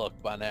know the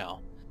look by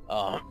now.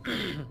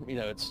 You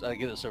know, I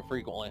get it so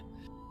frequently.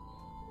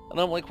 And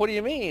I'm like, what do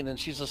you mean? And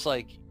she's just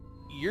like,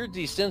 you're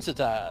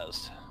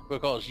desensitized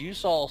because you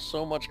saw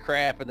so much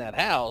crap in that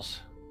house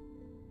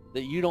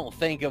that you don't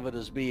think of it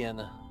as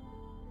being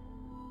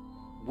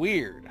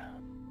weird.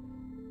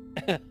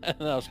 And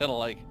I was kind of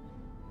like,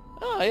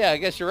 oh yeah, I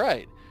guess you're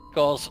right.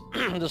 Because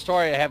the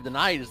story I have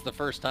tonight is the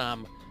first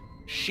time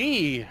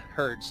she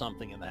heard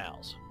something in the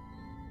house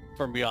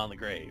from beyond the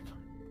grave.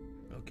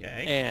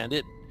 Okay.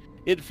 And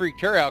it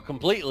freaked her out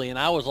completely, and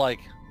I was like,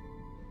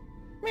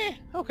 meh,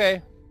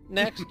 okay,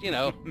 next, you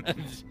know.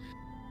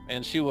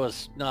 And she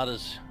was not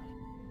as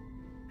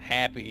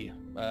happy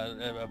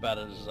about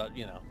it as,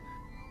 you know.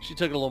 She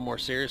took it a little more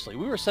seriously.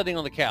 We were sitting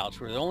on the couch.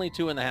 We were the only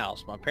two in the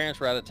house. My parents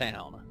were out of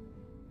town,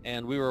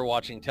 and we were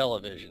watching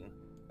television.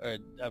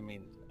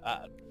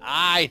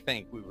 I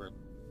think we were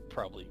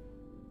probably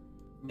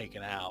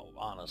making out,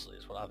 honestly,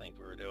 is what I think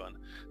we were doing.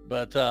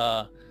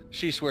 But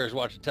she swears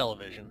watching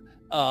television.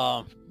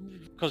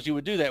 Because you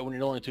would do that when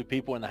you're the only two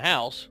people in the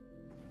house.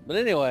 But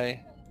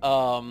anyway,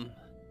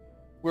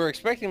 we were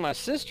expecting my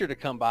sister to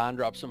come by and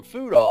drop some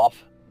food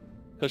off,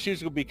 because she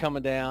was going to be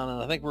coming down,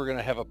 and I think we were going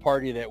to have a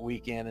party that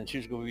weekend, and she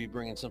was going to be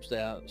bringing some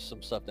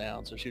stuff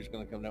down, so she was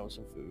going to come down with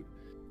some food.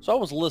 So I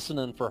was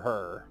listening for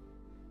her,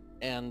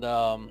 and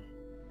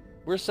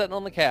we're sitting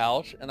on the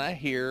couch, and I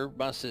hear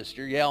my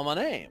sister yell my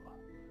name.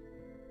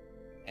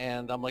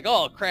 And I'm like,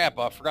 oh, crap,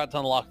 I forgot to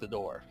unlock the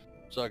door.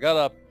 So I got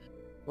up,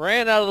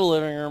 ran out of the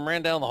living room,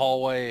 ran down the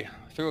hallway,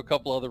 through a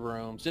couple other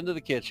rooms, into the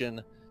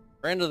kitchen,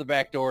 ran to the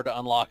back door to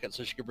unlock it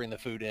so she could bring the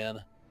food in.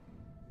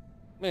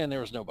 Man,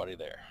 there was nobody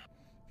there.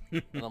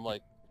 And I'm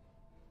like,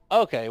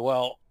 okay,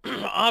 well,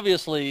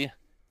 obviously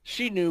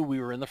she knew we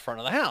were in the front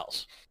of the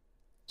house.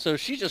 So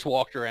she just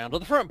walked around to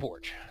the front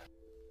porch.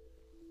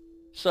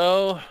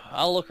 So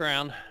I'll look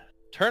around,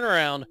 turn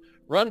around,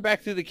 run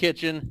back through the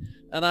kitchen,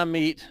 and I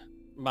meet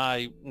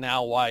my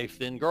now wife,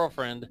 then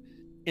girlfriend,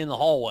 in the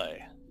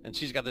hallway. And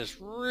she's got this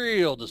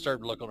real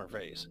disturbed look on her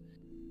face.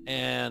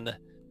 And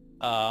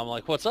I'm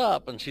like, what's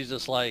up? And she's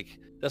just like,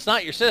 that's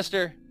not your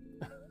sister.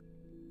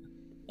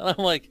 And I'm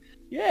like,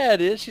 yeah,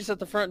 it is. She's at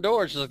the front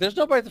door. She's like, there's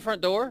nobody at the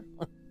front door.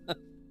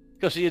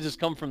 Because she had just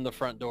come from the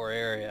front door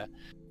area.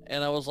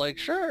 And I was like,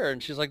 sure.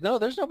 And she's like, no,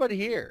 there's nobody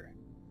here.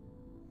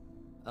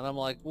 And I'm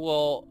like,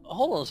 well,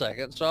 hold on a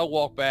second. So I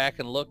walked back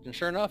and looked, and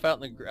sure enough,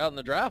 out in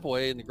the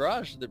driveway in the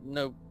garage,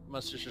 my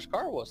sister's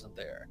car wasn't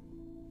there.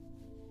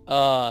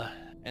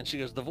 And she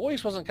goes, the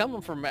voice wasn't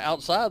coming from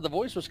outside. The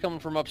voice was coming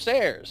from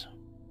upstairs.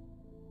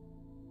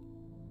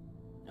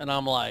 And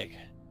I'm like,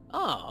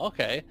 oh,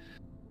 okay.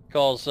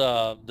 Because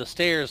the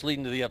stairs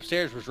leading to the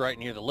upstairs was right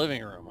near the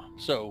living room.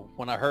 So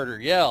when I heard her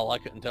yell, I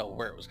couldn't tell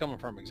where it was coming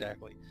from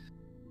exactly.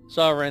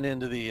 So I ran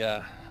into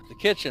the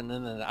kitchen,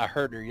 and then I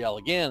heard her yell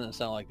again, and it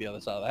sounded like the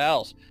other side of the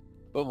house.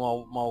 But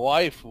my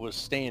wife was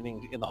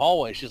standing in the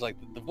hallway. She's like,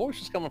 the voice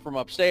was coming from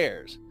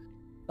upstairs.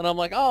 And I'm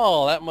like,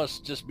 oh, that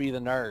must just be the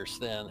nurse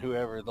then,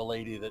 whoever the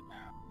lady that,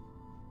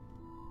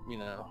 you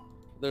know,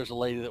 there's a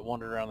lady that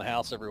wandered around the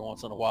house every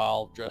once in a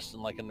while dressed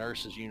in like a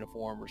nurse's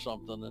uniform or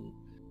something. And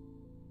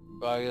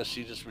but I guess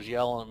she just was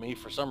yelling at me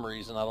for some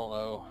reason. I don't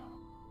know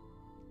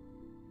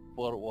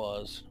what it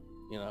was,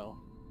 you know.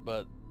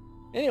 But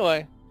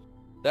anyway,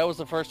 that was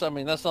the first time. I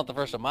mean, that's not the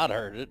first time I'd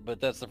heard it, but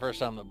that's the first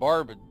time that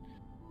Barb had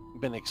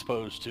been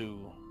exposed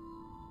to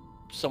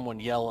someone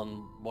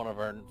yelling one of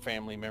our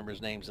family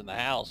members' names in the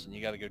house, and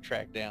you got to go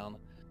track down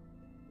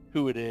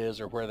who it is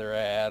or where they're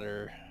at,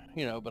 or,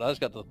 you know. But I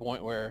just got to the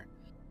point where,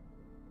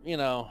 you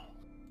know,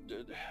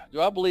 do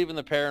I believe in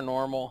the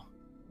paranormal?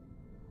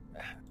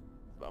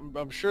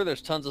 I'm sure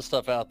there's tons of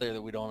stuff out there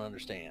that we don't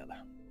understand.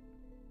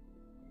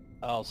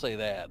 I'll say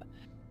that.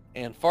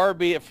 And far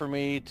be it for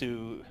me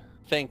to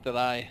think that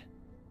I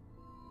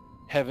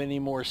have any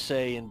more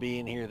say in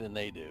being here than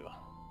they do.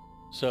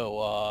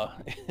 So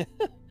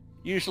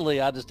usually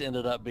I just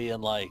ended up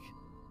being like,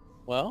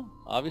 well,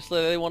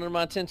 obviously they wanted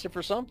my attention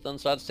for something,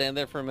 so I'd stand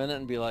there for a minute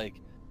and be like,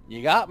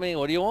 you got me,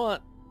 what do you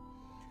want?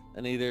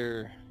 And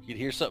either you'd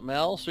hear something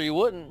else or you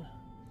wouldn't.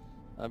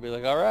 I'd be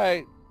like, all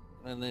right.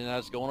 And then I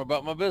was going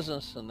about my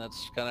business, and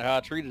that's kind of how I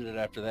treated it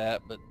after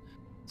that. But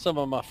some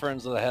of my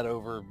friends that I had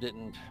over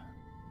didn't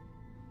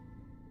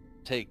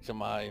take to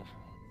my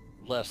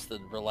less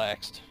than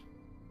relaxed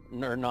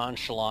or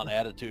nonchalant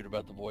attitude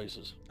about the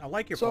voices. I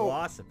like your So-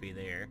 philosophy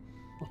there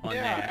on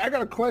Yeah, that. I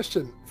got a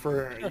question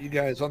for you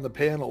guys on the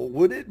panel.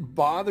 Would it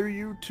bother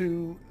you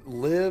to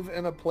live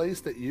in a place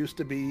that used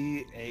to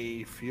be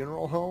a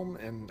funeral home?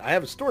 And I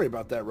have a story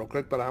about that real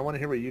quick, but I want to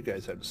hear what you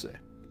guys have to say.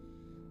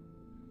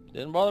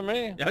 Didn't bother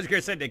me. I was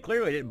going to say that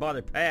clearly didn't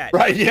bother Pat.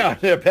 Right, yeah,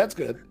 Pat's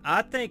good.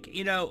 I think,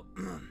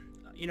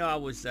 I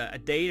was I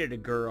dated a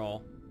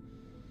girl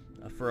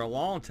for a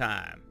long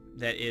time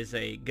that is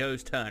a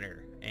ghost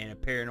hunter and a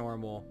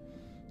paranormal,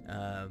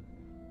 a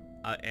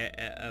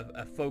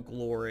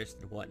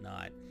folklorist and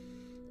whatnot.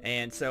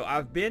 And so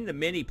I've been to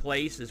many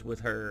places with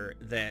her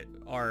that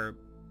are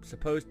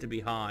supposed to be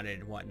haunted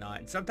and whatnot.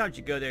 And sometimes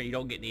you go there and you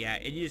don't get any,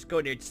 and you just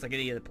go there just like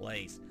any other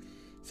place.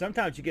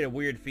 Sometimes you get a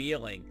weird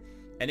feeling.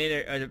 And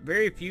then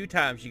very few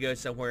times you go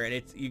somewhere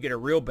and you get a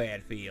real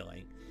bad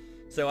feeling.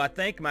 So I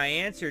think my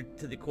answer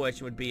to the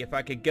question would be if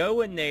I could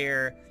go in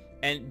there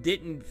and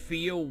didn't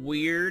feel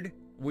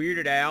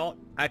weirded out,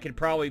 I would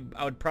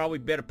probably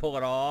better pull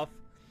it off.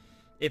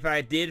 If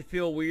I did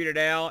feel weirded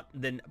out,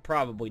 then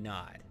probably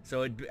not.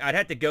 So I'd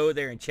have to go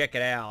there and check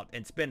it out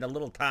and spend a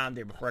little time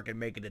there before I could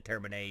make a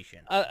determination.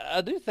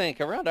 I do think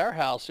around our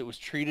house it was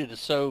treated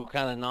so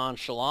kind of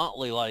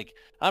nonchalantly. Like,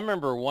 I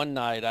remember one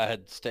night I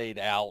had stayed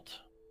out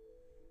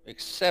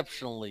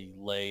exceptionally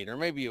late, or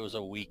maybe it was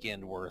a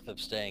weekend worth of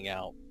staying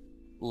out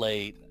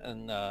late,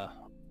 and I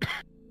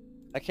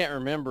can't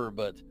remember,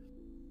 but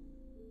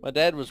my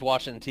dad was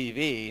watching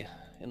TV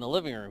in the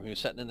living room. He was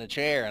sitting in a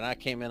chair, and I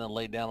came in and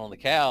laid down on the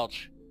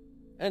couch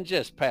and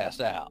just passed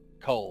out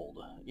cold,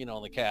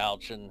 on the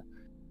couch. And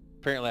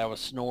apparently I was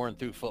snoring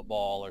through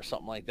football or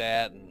something like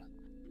that, and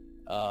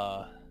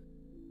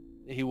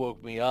he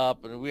woke me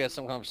up, and we had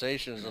some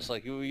conversations. Just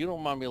like, you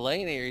don't mind me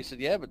laying here? He said,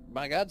 yeah, but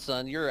my God,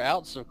 son, you're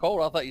out so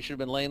cold. I thought you should have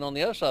been laying on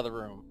the other side of the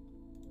room.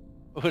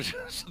 Which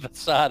was the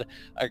side,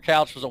 our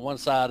couch was on one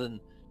side, and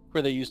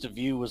where they used to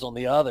view was on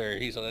the other.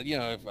 He said,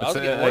 if I was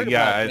getting worried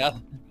about it,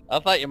 I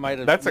thought you might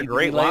have That's a need to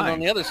great be laying line. on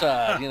the other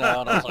side, and I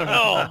was like,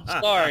 oh,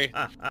 sorry.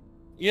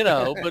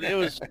 But it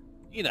was,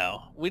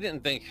 we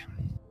didn't think,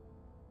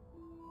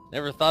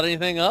 never thought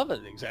anything of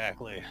it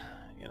exactly,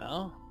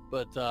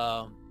 but,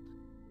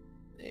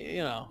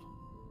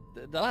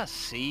 did I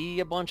see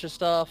a bunch of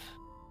stuff?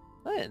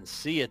 I didn't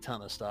see a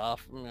ton of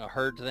stuff. I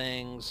heard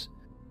things.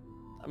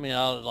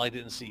 I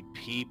didn't see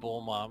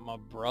people. My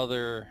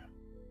brother,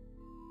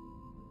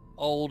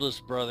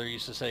 oldest brother,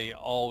 used to say he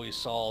always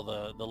saw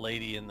the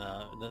lady in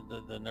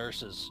the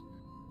nurse's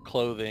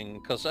clothing,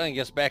 because I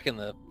guess back in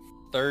the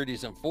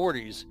 30s and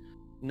 40s,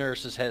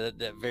 nurses had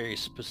that very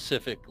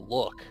specific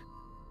look.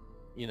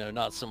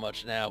 Not so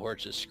much now where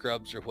it's just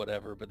scrubs or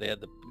whatever, but they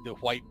had the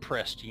white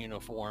pressed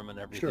uniform and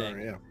everything.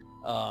 Sure,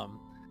 yeah.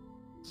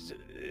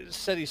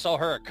 Said he saw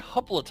her a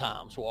couple of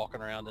times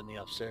walking around in the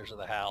upstairs of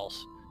the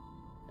house.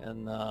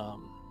 And, I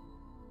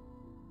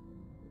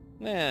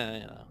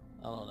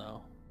don't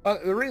know.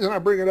 The reason I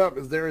bring it up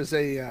is there is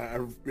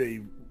a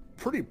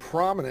pretty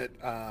prominent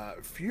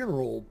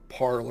funeral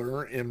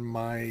parlor in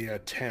my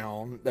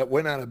town that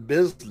went out of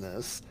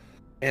business.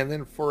 And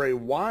then for a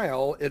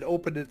while, it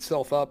opened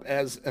itself up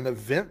as an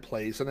event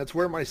place, and it's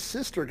where my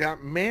sister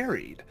got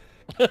married.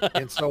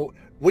 And so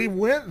we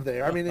went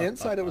there.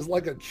 Inside it was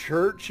like a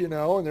church, and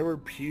there were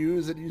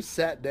pews, and you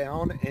sat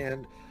down,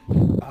 and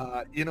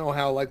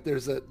how like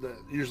there's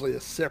usually a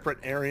separate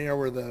area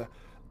where the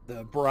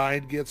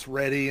bride gets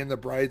ready and the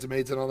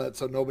bridesmaids and all that,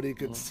 so nobody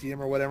could see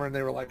them or whatever. And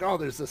they were like, oh,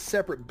 there's a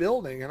separate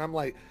building, and I'm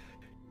like,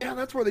 yeah,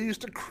 that's where they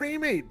used to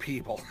cremate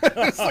people.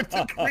 It's like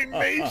the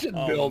cremation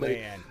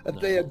building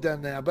that they had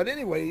done that. But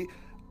anyway,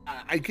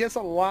 I guess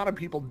a lot of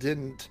people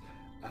didn't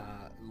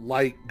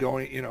like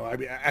going,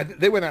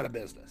 they went out of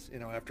business,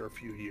 after a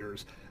few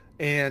years.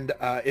 And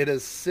it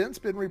has since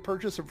been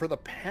repurchased. And for the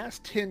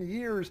past 10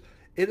 years,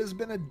 it has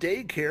been a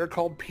daycare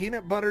called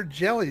Peanut Butter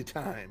Jelly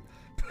Time.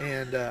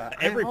 And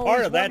every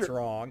part of that's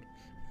wrong.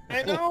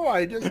 I know,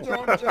 I just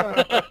don't...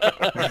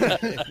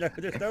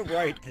 There's no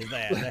right to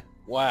that.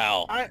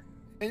 Wow.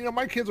 And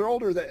my kids are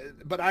older,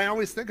 but I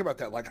always think about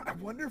that. Like, I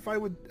wonder if how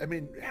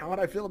would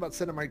I feel about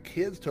sending my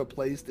kids to a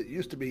place that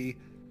used to be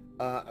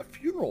a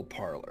funeral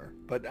parlor?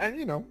 But,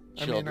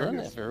 Children,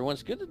 if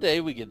everyone's good today,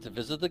 we get to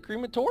visit the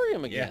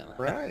crematorium again. Yeah.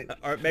 Right.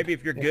 Or maybe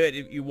if you're good,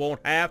 you won't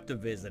have to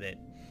visit it.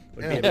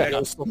 Would be a Yeah,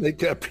 better, they'll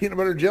make peanut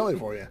butter jelly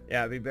for you.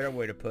 yeah, it'd be a better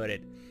way to put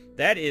it.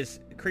 That is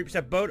creepy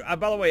stuff. By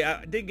the way,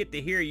 I didn't get to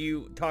hear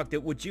you talk.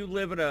 Would you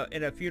live in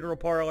a funeral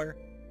parlor?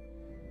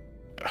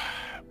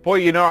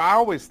 Boy, I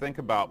always think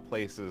about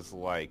places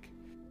like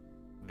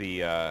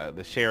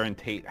the Sharon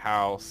Tate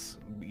house,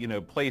 you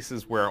know,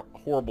 places where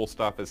horrible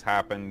stuff has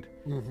happened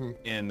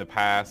in the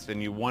past,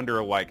 and you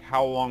wonder, like,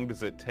 how long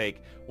does it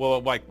take?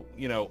 Well, like,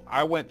 you know,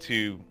 I went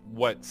to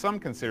what some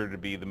consider to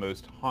be the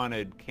most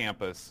haunted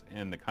campus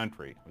in the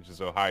country, which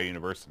is Ohio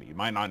University. You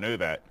might not know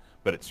that,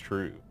 but it's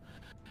true.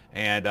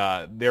 And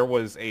there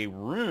was a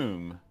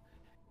room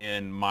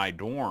in my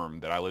dorm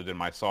that I lived in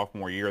my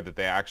sophomore year that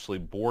they actually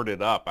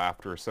boarded up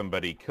after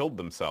somebody killed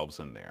themselves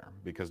in there,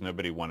 because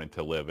nobody wanted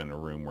to live in a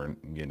room where,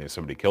 you know,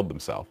 somebody killed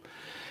themselves.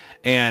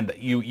 And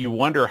you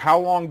wonder, how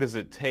long does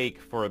it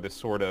take for the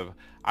sort of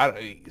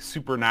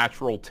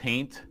supernatural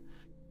taint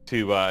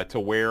to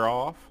wear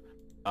off,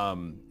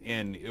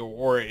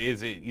 or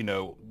is it, you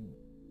know,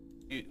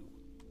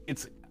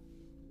 it's.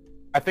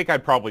 I think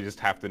I'd probably just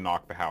have to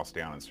knock the house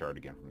down and start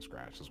again from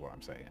scratch, is what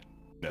I'm saying.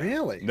 No,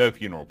 Really? no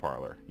funeral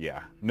parlor.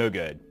 Yeah, no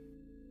good.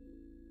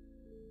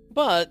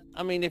 But,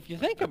 I mean, if you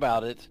think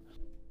about it,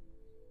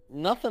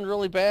 nothing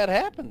really bad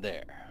happened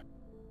there.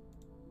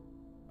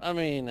 I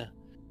mean,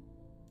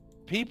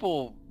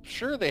 people,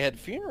 sure, they had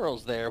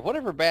funerals there.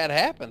 Whatever bad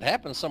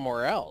happened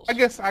somewhere else. I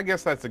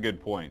guess that's a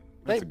good point.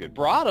 That's They a good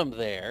brought them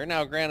there.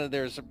 Now, granted,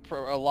 there's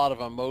a lot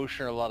of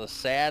emotion, a lot of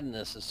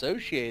sadness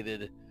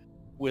associated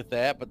with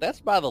that, but that's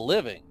by the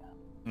living.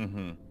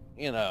 Mm-hmm.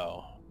 You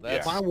know,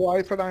 that's My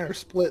wife and I are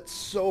split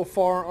so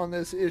far on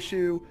this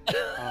issue.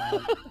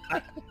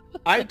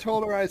 I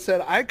told her, I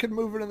said, I could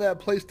move into that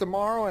place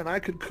tomorrow and I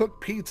could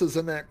cook pizzas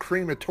in that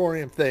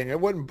crematorium thing.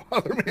 It wouldn't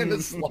bother me in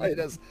the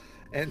slightest.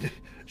 And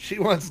she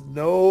wants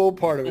no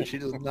part of it. She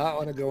does not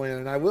want to go in.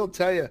 And I will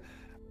tell you,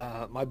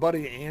 my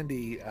buddy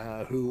Andy,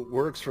 who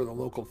works for the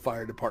local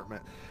fire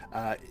department,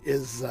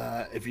 is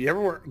if you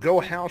ever go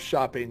house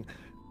shopping,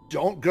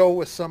 don't go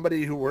with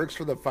somebody who works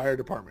for the fire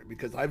department,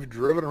 because I've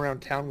driven around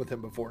town with him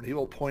before, and he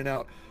will point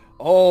out,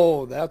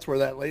 oh, that's where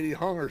that lady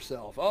hung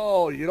herself.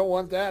 Oh, you don't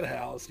want that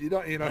house. You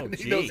don't, you know. Oh, and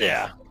he knows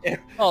yeah.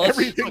 Oh, that's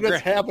everything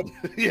that's happened.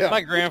 Yeah.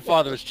 My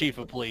grandfather was chief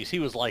of police. He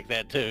was like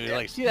that too.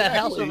 Like, see that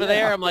house Exactly, over yeah.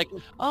 there? I'm like,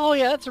 oh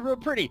yeah, that's a real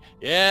pretty.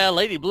 Yeah,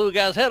 lady blew a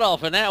guy's head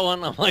off in that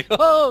one. I'm like,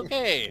 oh,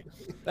 okay,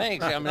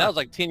 thanks. I mean, I was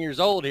like 10 years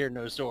old hearing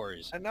those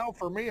stories. And now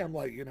for me, I'm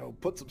like, you know,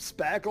 put some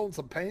spackle and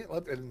some paint,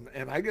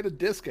 and I get a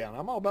discount.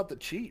 I'm all about the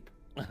cheap.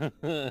 I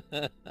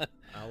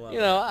love You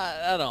know,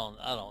 I don't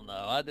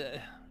know.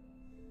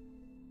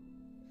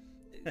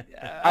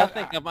 I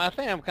think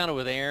I'm kind of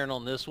with Aaron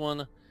on this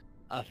one.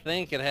 I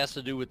think it has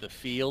to do with the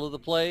feel of the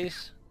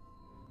place.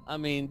 I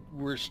mean,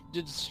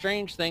 did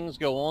strange things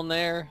go on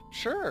there?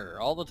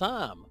 Sure, all the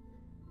time.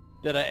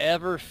 Did I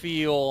ever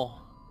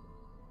feel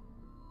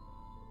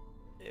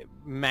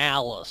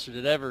malice, or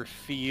did I ever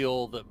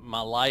feel that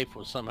my life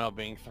was somehow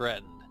being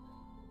threatened?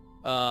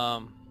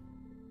 No,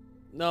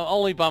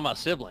 only by my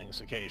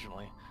siblings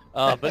occasionally,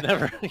 but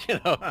never, you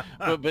know,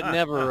 but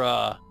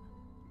never,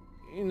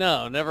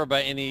 no, never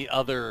by any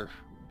other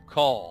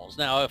cause.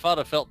 Now, if I'd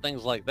have felt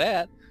things like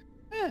that,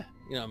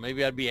 you know,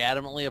 maybe I'd be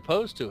adamantly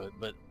opposed to it,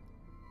 but,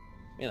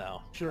 you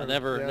know, Sure, I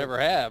never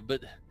have.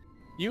 But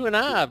you and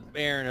I,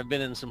 Aaron, have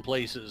been in some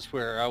places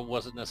where I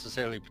wasn't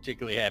necessarily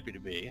particularly happy to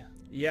be.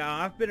 Yeah,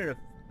 I've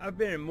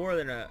been in more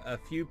than a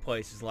few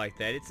places like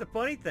that. It's a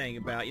funny thing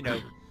about, you know,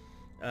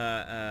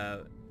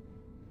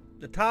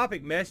 the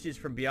topic Messages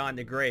from Beyond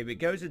the Grave. It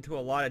goes into a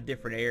lot of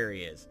different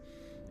areas,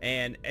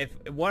 and if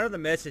one of the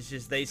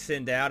messages they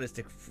send out is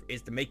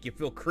to make you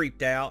feel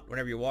creeped out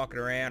whenever you're walking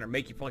around, or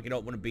make you feel like you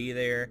don't want to be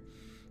there,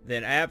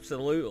 then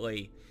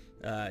absolutely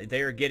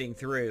they are getting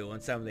through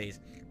on some of these.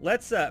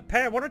 Let's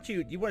Pat, why don't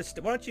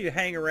you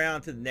hang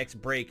around to the next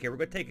break here? We're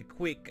going to take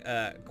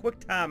a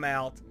quick time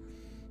out,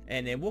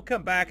 and then we'll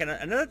come back. And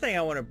another thing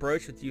I want to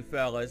broach with you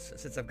fellas,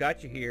 since I've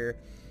got you here,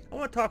 I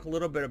want to talk a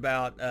little bit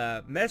about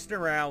messing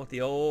around with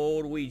the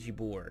old Ouija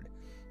board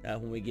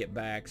when we get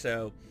back.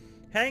 So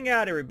hang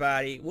out,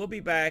 everybody. We'll be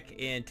back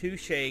in 2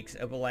 shakes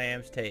of a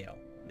lamb's tail.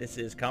 This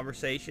is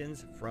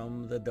Conversations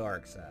from the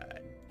Dark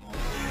Side.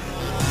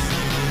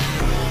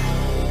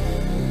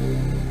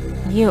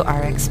 You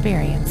are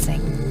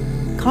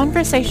experiencing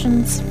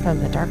Conversations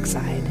from the Dark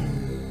Side.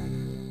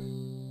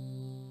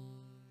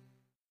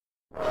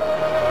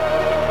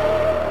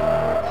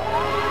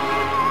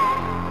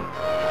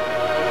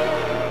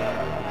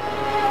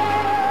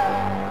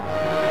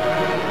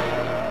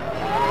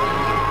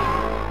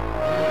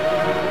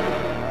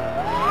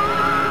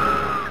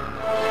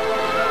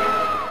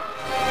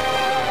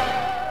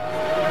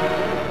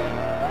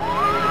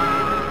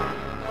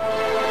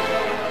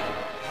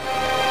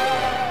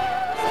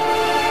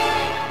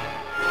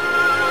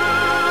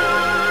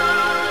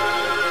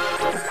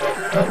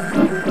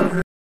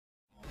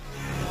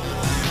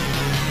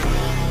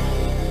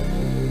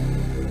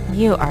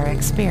 You are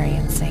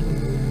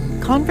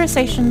experiencing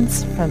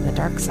Conversations from the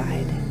Dark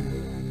Side.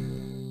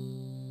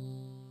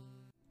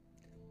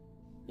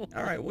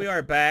 All right, we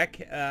are back.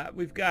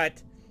 We've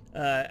got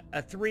a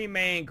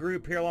 3-man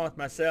group here along with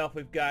myself.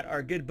 We've got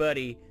our good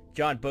buddy,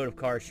 John Boat of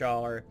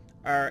Carshaller,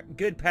 our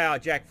good pal,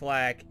 Jack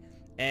Flack,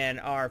 and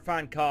our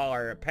fine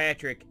caller,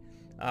 Patrick.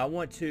 I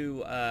want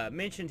to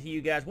mention to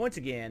you guys once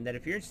again that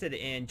if you're interested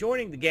in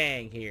joining the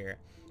gang here,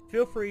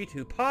 feel free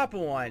to pop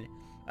on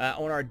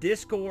our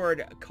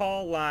Discord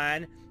call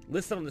line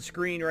listed on the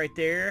screen right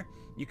there.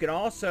 You can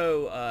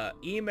also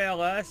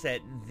email us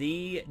at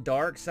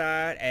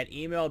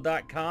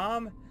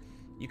thedarkside@email.com.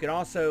 You can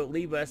also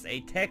leave us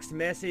a text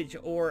message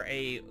or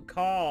a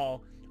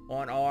call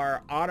on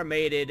our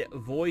automated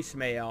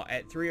voicemail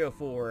at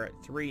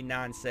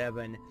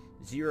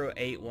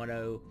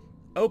 304-397-0810.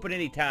 Open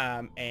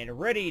anytime and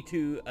ready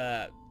to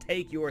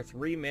take your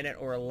 3-minute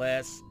or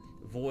less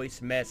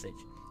voice message.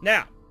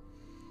 Now,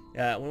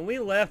 when we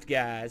left,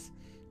 guys,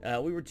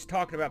 we were just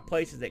talking about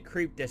places that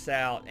creeped us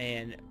out,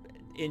 and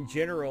in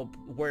general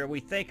where we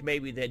think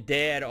maybe the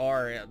dead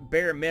are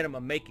bare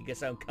minimum making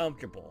us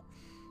uncomfortable.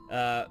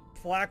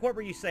 Flack, what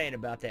were you saying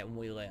about that when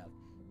we left?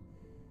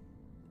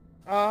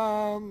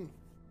 Oh,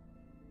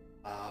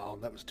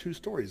 that was 2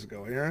 stories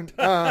ago, Aaron.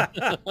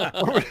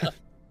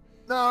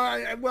 No,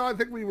 I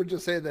think we were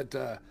just saying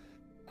that,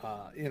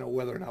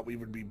 whether or not we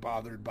would be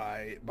bothered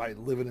by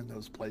living in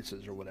those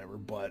places or whatever.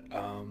 But,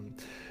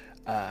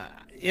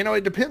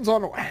 it depends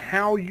on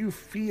how you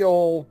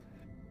feel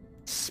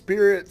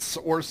spirits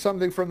or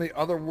something from the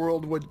other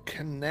world would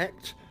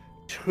connect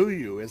to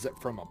you. Is it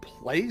from a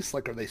place?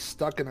 Like, are they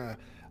stuck in a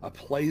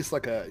place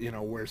like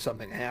where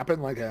something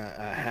happened, like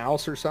a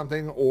house or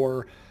something?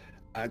 Or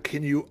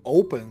can you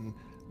open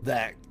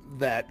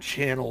that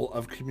channel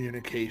of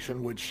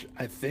communication, which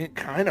I think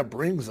kind of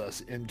brings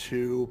us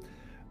into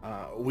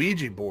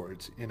Ouija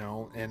boards,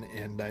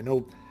 and I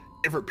know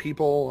different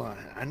people,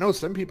 I know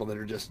some people that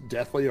are just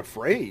deathly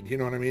afraid, you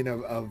know what I mean,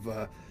 of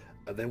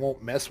they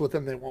won't mess with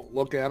them, they won't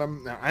look at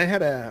them. Now, I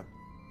had a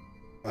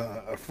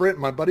friend,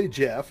 my buddy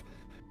Jeff,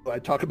 who I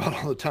talk about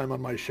all the time on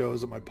my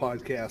shows and my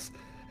podcasts,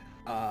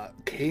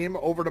 came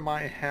over to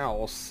my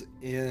house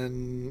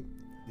in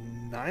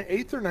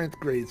 8th or 9th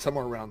grade,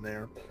 somewhere around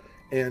there,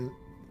 and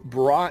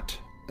brought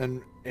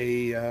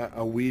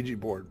a Ouija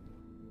board.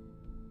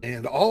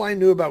 And all I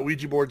knew about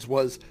Ouija boards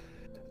was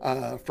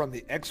from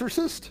The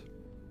Exorcist.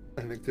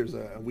 I think there's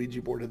a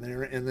Ouija board in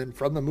there, and then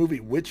from the movie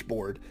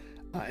Witchboard.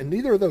 And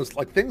neither of those,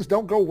 like, things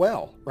don't go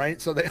well,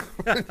 right? So they,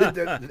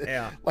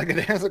 Yeah. like, it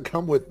hasn't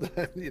come with,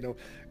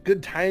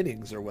 good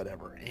tidings or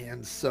whatever.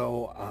 And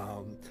so,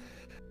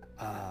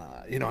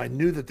 I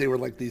knew that they were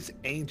like these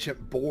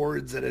ancient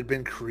boards that had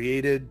been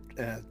created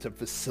to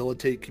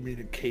facilitate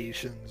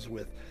communications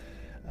with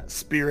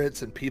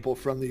spirits and people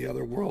from the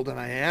other world. And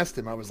I asked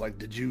him, I was like,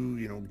 did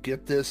you,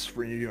 get this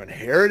for you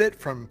inherit it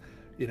from,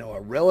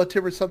 a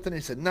relative or something? He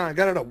said, no, I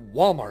got it at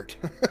Walmart.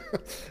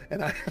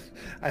 And I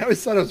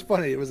always thought it was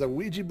funny. It was a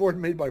Ouija board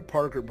made by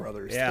Parker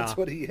Brothers. Yeah. That's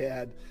what he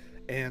had.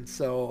 And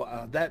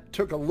so that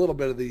took a little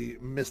bit of the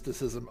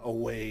mysticism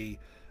away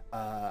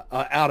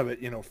out of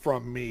it,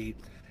 from me.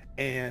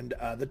 And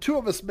the two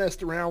of us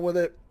messed around with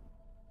it,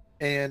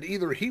 and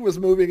either he was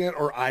moving it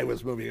or I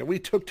was moving it. We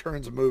took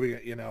turns moving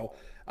it,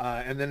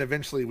 and then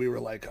eventually we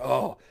were like,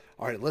 oh,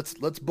 all right, let's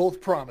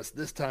both promise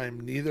this time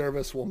neither of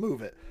us will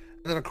move it.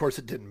 And then of course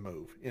it didn't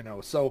move,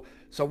 so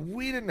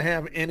we didn't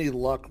have any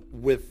luck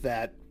with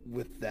that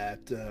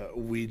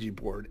Ouija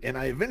board. And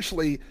I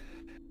eventually,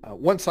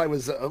 once I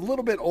was a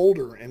little bit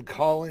older and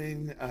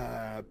calling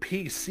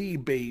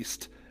PC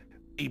based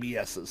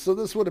BBSs, so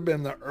this would have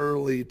been the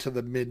early to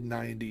the mid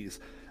 90s,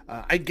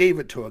 I gave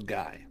it to a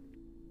guy.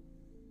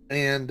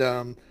 And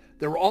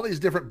there were all these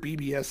different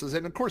BBSs,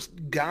 and of course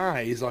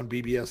guys on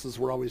BBSs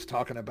were always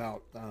talking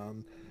about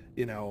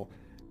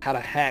how to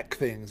hack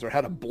things or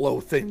how to blow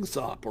things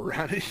up or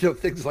how to,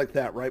 things like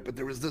that, right? But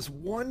there was this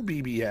one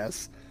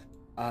BBS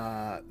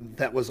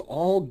that was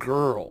all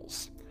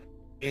girls,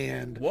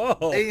 and Whoa.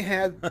 They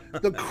had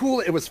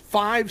it was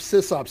 5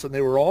 sysops, and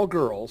they were all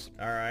girls.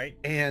 All right.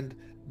 And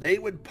they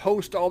would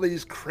post all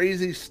these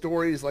crazy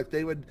stories. Like,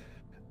 they would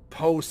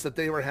post that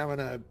they were having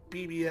a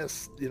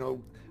BBS,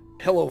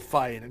 pillow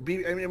fight. And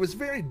it was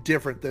very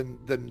different than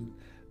the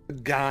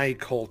guy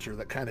culture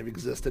that kind of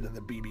existed in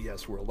the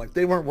BBS world. Like,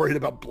 they weren't worried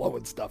about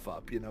blowing stuff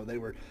up. They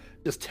were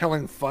just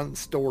telling fun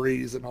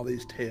stories and all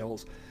these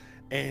tales.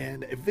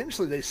 And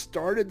eventually they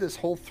started this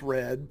whole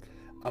thread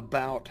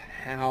about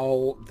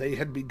how they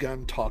had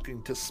begun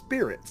talking to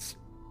spirits.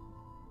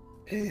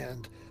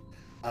 And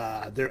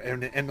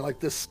like,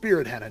 this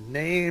spirit had a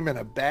name and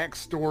a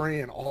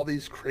backstory and all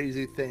these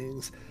crazy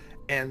things,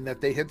 and that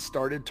they had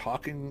started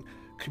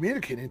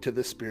communicating to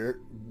the spirit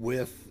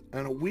with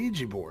an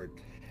Ouija board.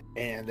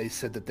 And they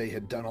said that they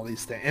had done all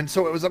these things. And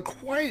so it was a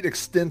quite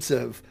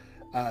extensive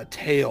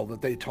tale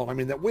that they told. I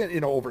mean, that went,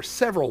 over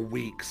several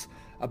weeks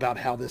about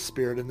how this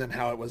spirit, and then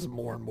how it was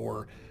more and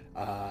more,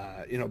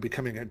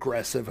 becoming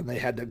aggressive, and they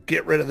had to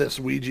get rid of this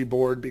Ouija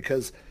board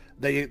because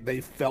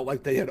they felt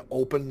like they had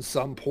opened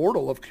some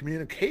portal of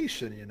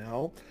communication,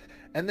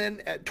 And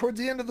then towards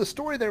the end of the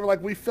story, they were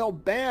like, we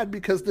felt bad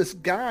because this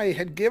guy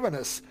had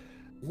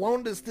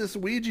loaned us this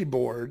Ouija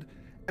board,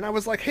 And I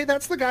was like, hey,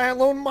 that's the guy I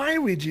loaned my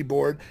Ouija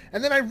board.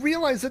 And then I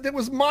realized that it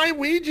was my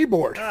Ouija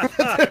board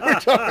that we're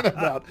talking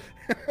about.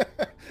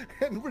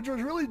 And which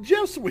was really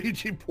Jeff's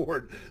Ouija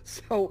board.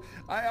 So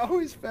I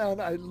always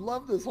found, I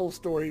love this whole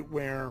story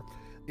where,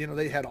 you know,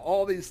 they had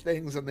all these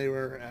things and they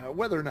were,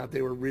 whether or not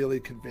they were really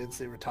convinced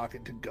they were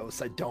talking to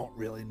ghosts, I don't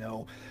really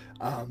know.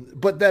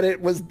 But that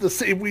it was the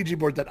same Ouija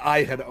board that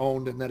I had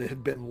owned and that it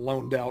had been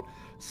loaned out.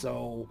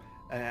 So...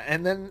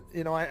 and then,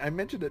 you know, I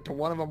mentioned it to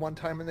one of them one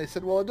time and they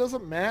said, well, it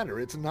doesn't matter.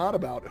 It's not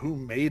about who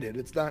made it.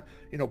 It's not,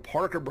 you know,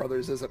 Parker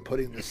Brothers isn't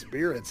putting the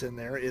spirits in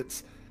there.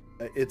 It's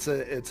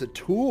a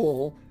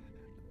tool,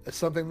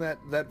 something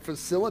that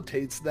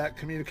facilitates that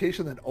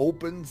communication, that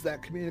opens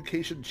that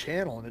communication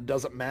channel. And it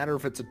doesn't matter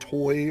if it's a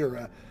toy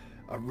or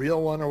a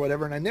real one or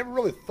whatever. And I never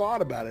really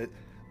thought about it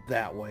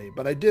that way,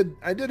 but I did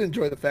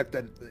enjoy the fact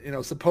that, you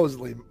know,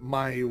 supposedly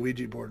my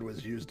Ouija board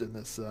was used in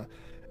this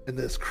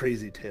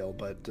crazy tale.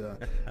 But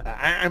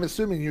I'm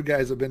assuming you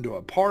guys have been to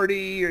a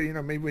party, or, you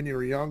know, maybe when you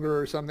were younger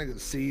or something, and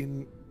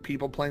seen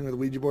people playing with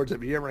Ouija boards.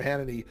 Have you ever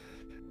had any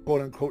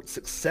quote unquote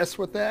success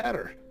with that?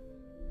 Or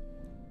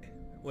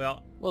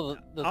Well,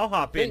 the I'll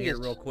hop in thing here is-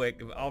 real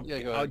quick. I'll go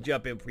I'll ahead.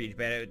 jump in for you,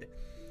 man.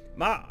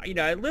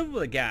 I lived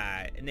with a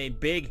guy named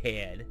Big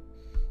Head,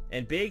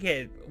 and Big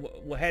Head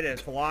had a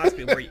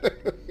philosophy where,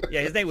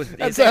 his name was.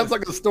 that sounds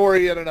like a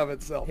story in and of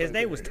itself. His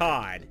name was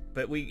Todd,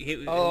 but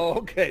Oh,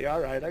 okay,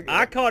 all right.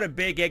 I called him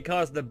Big Head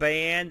because of the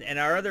band, and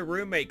our other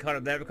roommate called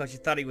him that because she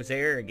thought he was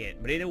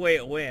arrogant. But either way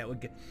it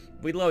went,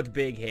 we loved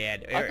Big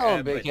Head. I call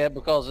him Big Head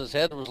because his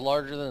head was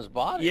larger than his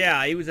body.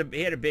 Yeah,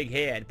 he had a big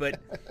head, but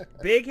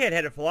Big Head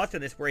had a philosophy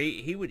on this where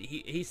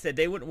he said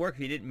they wouldn't work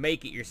if you didn't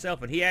make it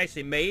yourself, and he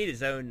actually made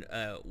his own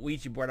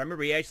Ouija board. I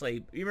remember you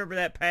remember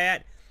that,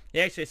 Pat? He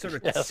actually sort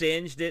of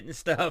singed it and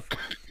stuff.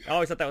 I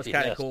always thought that was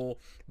kind of cool.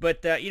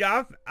 But you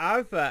know,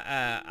 I've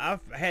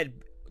had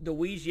the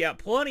Ouija out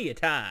plenty of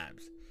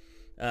times.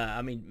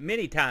 I mean,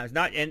 many times,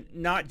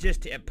 not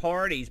just at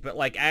parties, but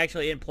like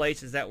actually in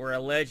places that were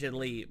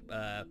allegedly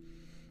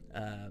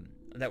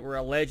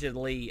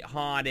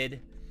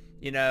haunted,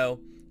 you know,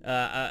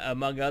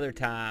 among other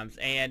times.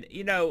 And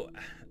you know,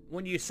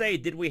 when you say,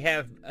 did we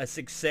have a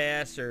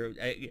success or?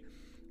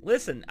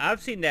 Listen,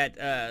 I've seen that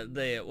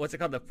the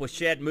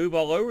Flechette move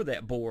all over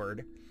that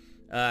board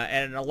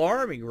at an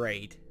alarming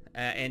rate,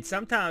 and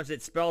sometimes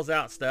it spells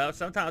out stuff.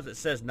 Sometimes it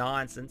says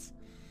nonsense.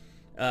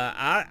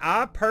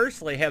 I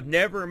personally have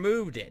never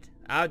moved it.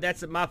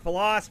 That's my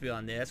philosophy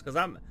on this, because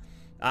I'm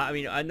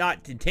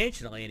not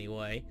intentionally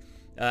anyway.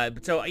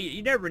 But so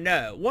you never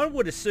know. One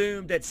would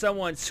assume that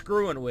someone's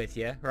screwing with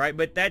you, right?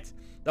 But that's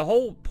the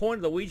whole point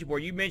of the Ouija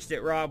board. You mentioned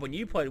it, Rob, when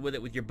you played with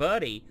it with your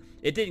buddy.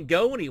 It didn't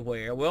go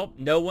anywhere. Well,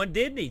 no one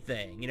did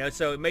anything, you know,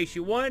 so it makes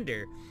you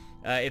wonder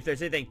if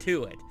there's anything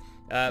to it.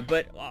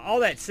 But all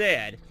that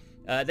said,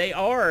 they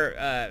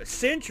are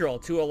central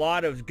to a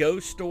lot of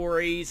ghost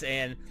stories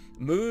and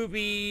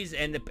movies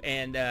and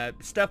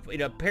stuff, you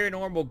know,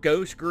 paranormal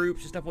ghost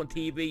groups and stuff on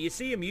TV. You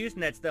see them using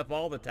that stuff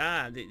all the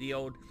time, the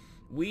old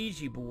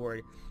Ouija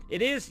board.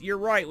 It is, you're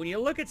right, when you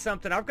look at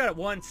something, I've got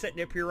one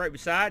sitting up here right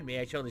beside me,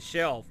 actually, on the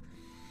shelf,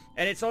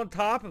 and it's on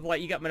top of,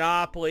 like, you got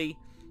Monopoly,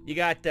 you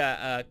got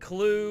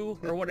Clue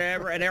or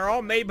whatever, and they're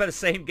all made by the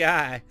same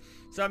guy.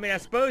 So, I mean, I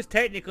suppose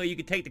technically you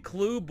could take the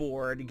Clue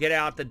board and get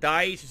out the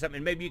dice or something,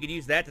 and maybe you could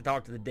use that to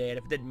talk to the dead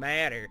if it didn't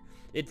matter.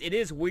 It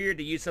is weird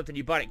to use something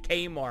you bought at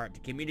Kmart to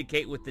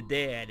communicate with the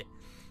dead.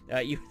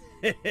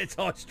 It's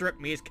always struck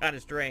me as kind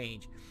of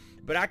strange.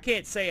 But I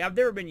can't say, I've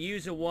never been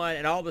using one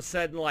and all of a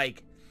sudden,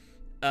 like,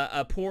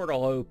 a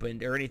portal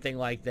opened or anything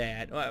like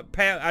that.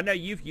 Pat, I know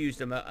you've used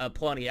them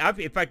plenty.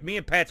 In fact, me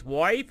and Pat's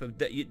wife have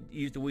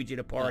used the Ouija at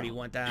a party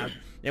one time,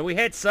 and we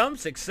had some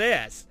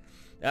success.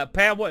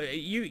 Pat,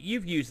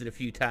 you've used it a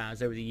few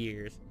times over the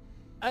years.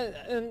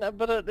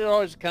 But it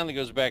always kind of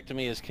goes back to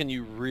me is, can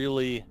you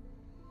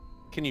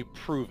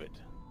prove it?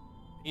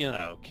 You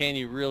know, can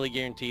you really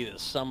guarantee that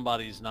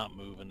somebody's not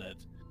moving it?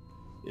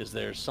 Is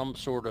there some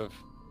sort of,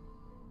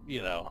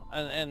 you know,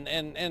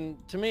 and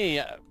to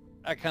me,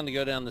 I kind of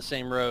go down the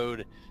same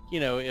road. You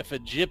know, if a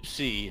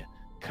gypsy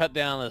cut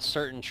down a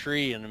certain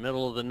tree in the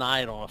middle of the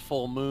night on a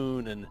full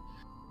moon and,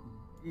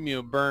 you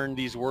know, burned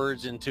these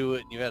words into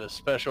it, and you had a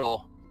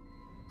special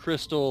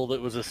crystal that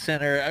was a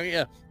center, I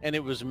mean, and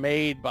it was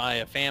made by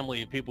a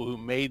family of people who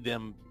made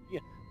them,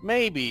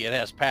 maybe it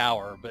has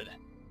power, but,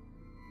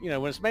 you know,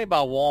 when it's made by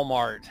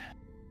Walmart,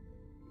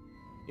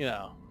 you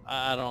know,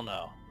 I don't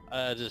know.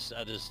 I just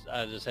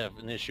have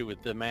an issue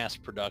with the mass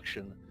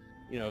production,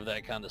 you know, of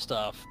that kind of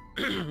stuff.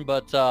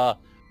 But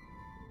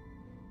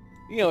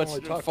you know, it's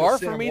far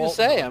from me to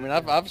say. I mean,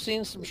 I've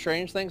seen some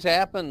strange things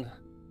happen.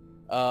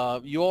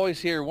 You always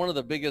hear one of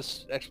the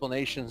biggest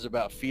explanations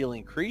about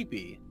feeling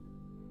creepy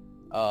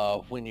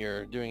when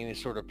you're doing any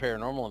sort of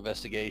paranormal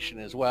investigation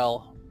is,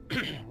 well,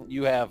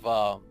 you have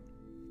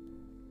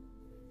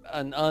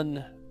an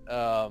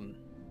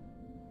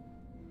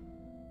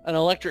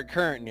electric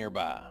current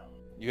nearby.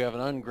 You have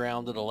an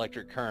ungrounded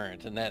electric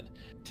current, and that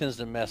tends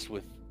to mess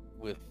with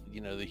you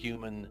know, the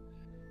human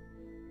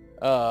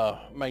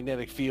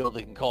magnetic field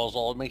that can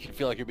cause make you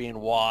feel like you're being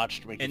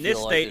watched. Make you In feel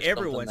this like state, there's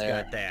something everyone's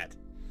there. got that.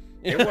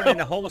 Everyone in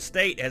the whole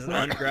state has an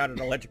ungrounded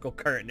electrical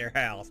current in their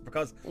house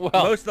because Well,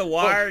 most of the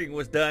wiring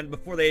was done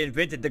before they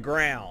invented the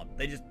ground.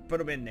 They just put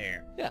them in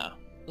there. Yeah.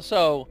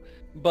 So,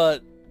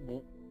 but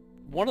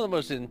one of the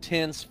most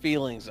intense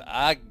feelings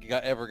I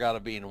ever got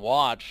of being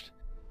watched,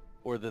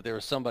 or that there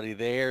was somebody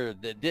there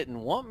that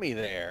didn't want me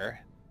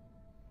there,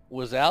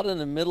 was out in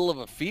the middle of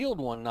a field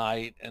one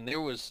night, and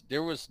there was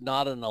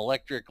not an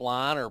electric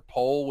line or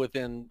pole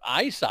within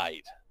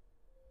eyesight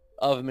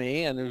of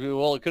me, and it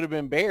could have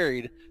been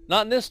buried.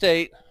 Not in this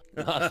state.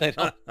 They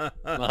don't.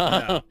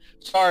 No.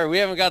 Sorry, we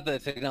haven't got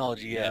that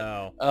technology yet.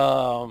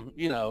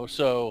 No.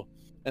 So,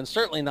 and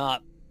certainly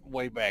not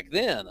way back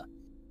then.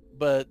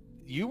 But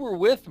you were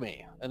with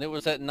me, and it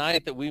was that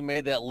night that we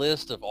made that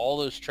list of all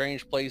those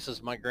strange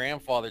places my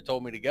grandfather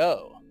told me to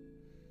go.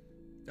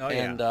 Oh,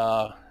 yeah.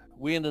 And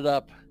we ended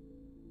up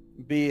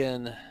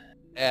being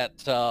at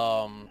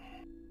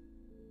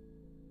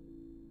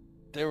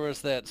there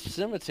was that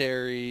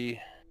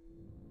cemetery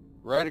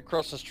right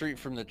across the street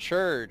from the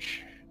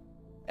church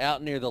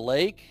out near the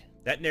lake.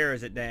 That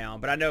narrows it down,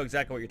 but I know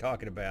exactly what you're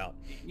talking about.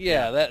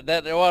 Yeah,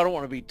 that well, I don't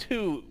want to be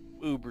too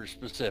uber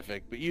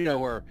specific, but you know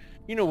where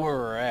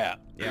we're at.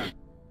 Yeah.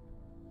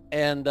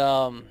 And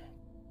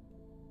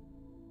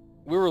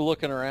we were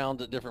looking around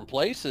at different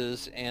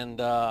places, and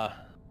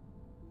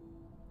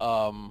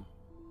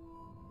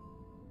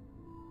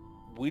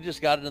we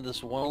just got into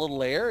this one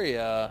little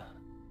area,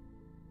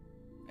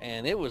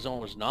 and it was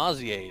almost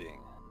nauseating.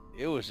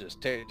 It was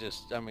just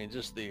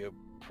the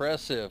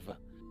oppressive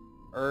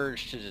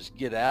urge to just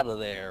get out of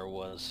there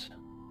was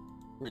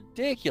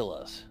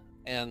ridiculous.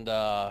 And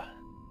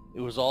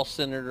it was all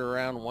centered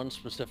around one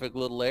specific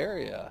little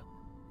area.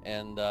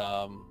 And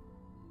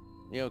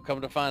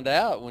come to find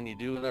out, when you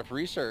do enough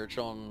research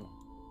on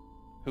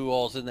who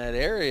all's in that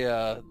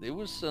area, it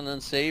was an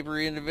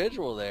unsavory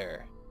individual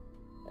there.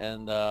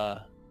 And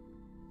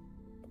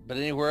but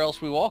anywhere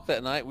else we walked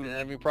that night, we didn't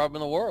have any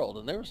problem in the world,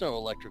 and there was no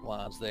electric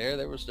lines there.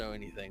 There was no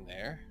anything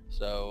there.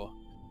 So,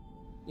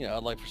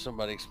 I'd like for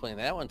somebody to explain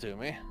that one to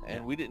me.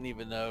 And we didn't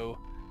even know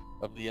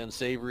of the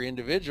unsavory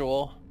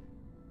individual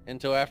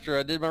until after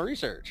I did my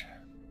research.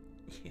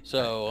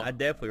 So I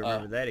definitely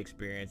remember that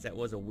experience. That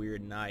was a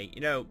weird night.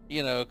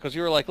 Because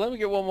you were like, let me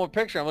get one more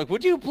picture. I'm like,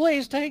 would you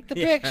please take the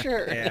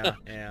picture?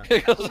 Yeah.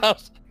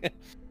 Because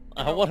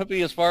I want to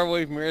be as far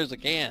away from here as I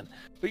can.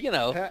 But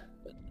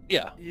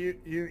yeah.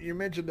 You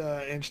mentioned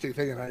an interesting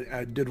thing, and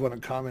I did want to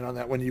comment on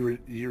that when you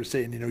were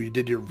saying, you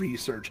did your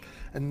research,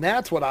 and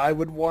that's what I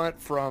would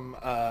want from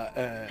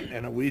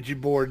an Ouija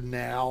board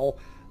now.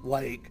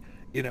 Like,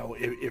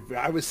 if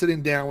I was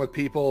sitting down with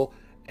people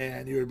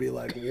and you would be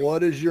like,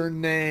 what is your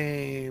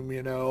name?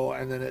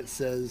 And then it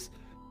says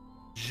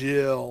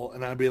Jill,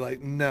 and I'd be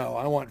like, no,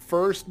 I want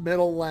first,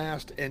 middle,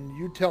 last, and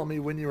you tell me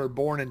when you were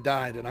born and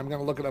died, and I'm going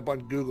to look it up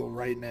on Google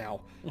right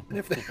now. And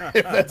if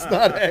that's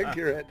not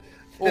accurate,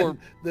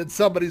 then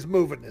somebody's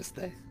moving this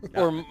thing.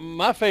 Or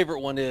my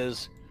favorite one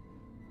is,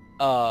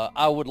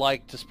 I would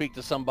like to speak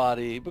to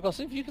somebody, because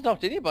if you can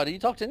talk to anybody, you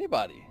talk to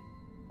anybody.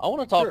 I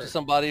want to talk to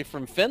somebody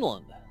from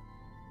Finland.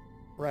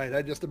 Right.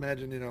 I just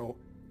imagine,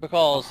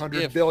 because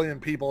 100 billion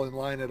people in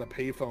line at a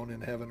payphone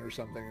in heaven or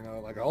something,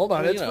 like, hold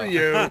on, it's for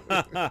you.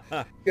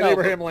 Get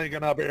Abraham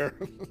Lincoln up here.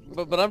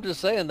 but I'm just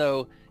saying,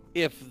 though,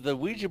 if the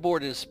Ouija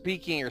board is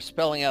speaking or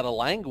spelling out a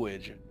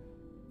language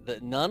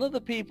that none of the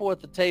people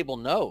at the table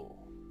know,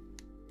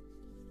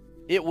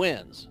 it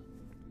wins.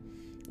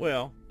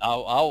 Well,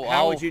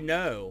 how would you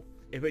know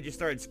if it just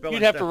started spelling?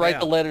 You'd have to stuff write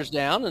out? the letters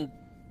down and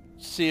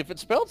see if it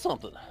spelled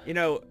something.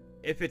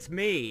 If it's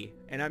me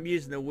and I'm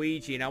using the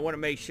Ouija and I want to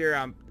make sure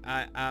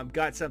I've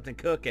got something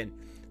cooking,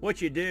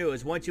 what you do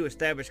is once you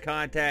establish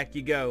contact,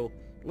 you go,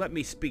 let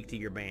me speak to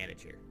your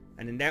manager.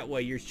 And in that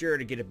way, you're sure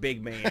to get a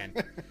big man,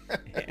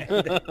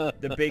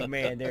 the big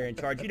man there in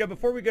charge.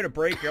 Before we go to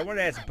break here, I want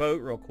to ask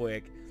Boat real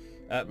quick.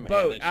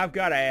 Boat, I've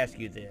got to ask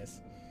you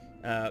this.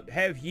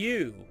 Have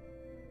you,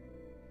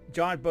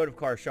 John Boat of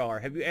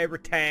Karshar, have you ever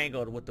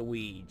tangled with the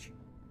Ouija?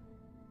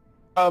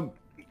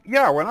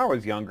 Yeah, when I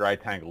was younger, I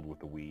tangled with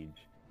the Ouija.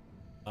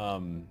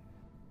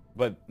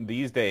 But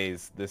these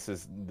days, this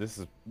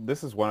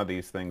is one of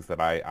these things that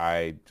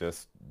I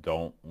just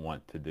don't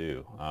want to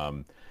do.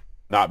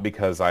 Not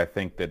because I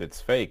think that it's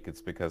fake.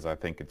 It's because I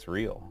think it's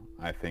real.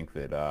 I think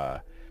that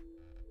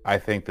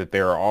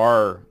there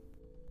are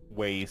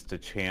ways to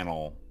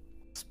channel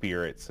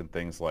spirits and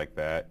things like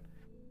that.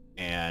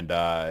 And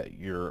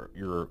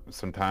you're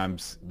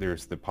sometimes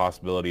there's the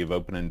possibility of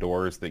opening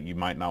doors that you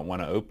might not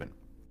want to open.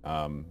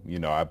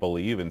 I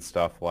believe in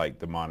stuff like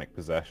demonic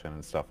possession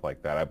and stuff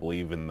like that. I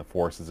believe in the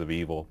forces of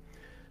evil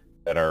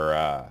that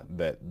are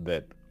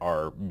that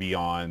are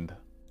beyond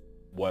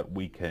what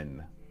we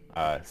can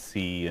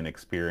see and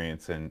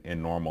experience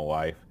in normal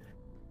life.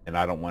 And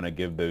I don't want to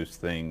give those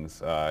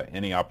things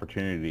any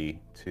opportunity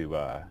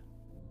to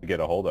get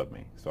a hold of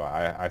me. So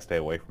I stay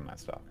away from that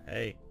stuff.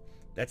 Hey,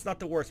 that's not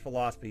the worst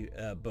philosophy,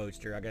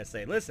 Boatster, I gotta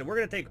say. Listen, we're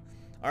gonna take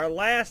our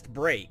last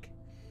break.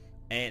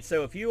 And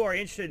so if you are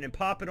interested in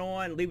popping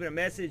on, leaving a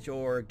message,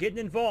 or getting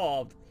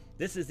involved,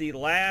 this is the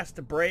last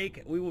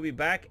break. We will be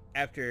back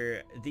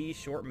after these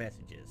short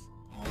messages.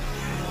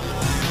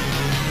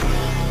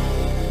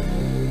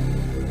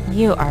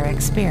 You are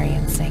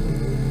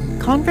experiencing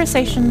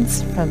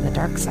Conversations from the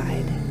Dark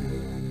Side.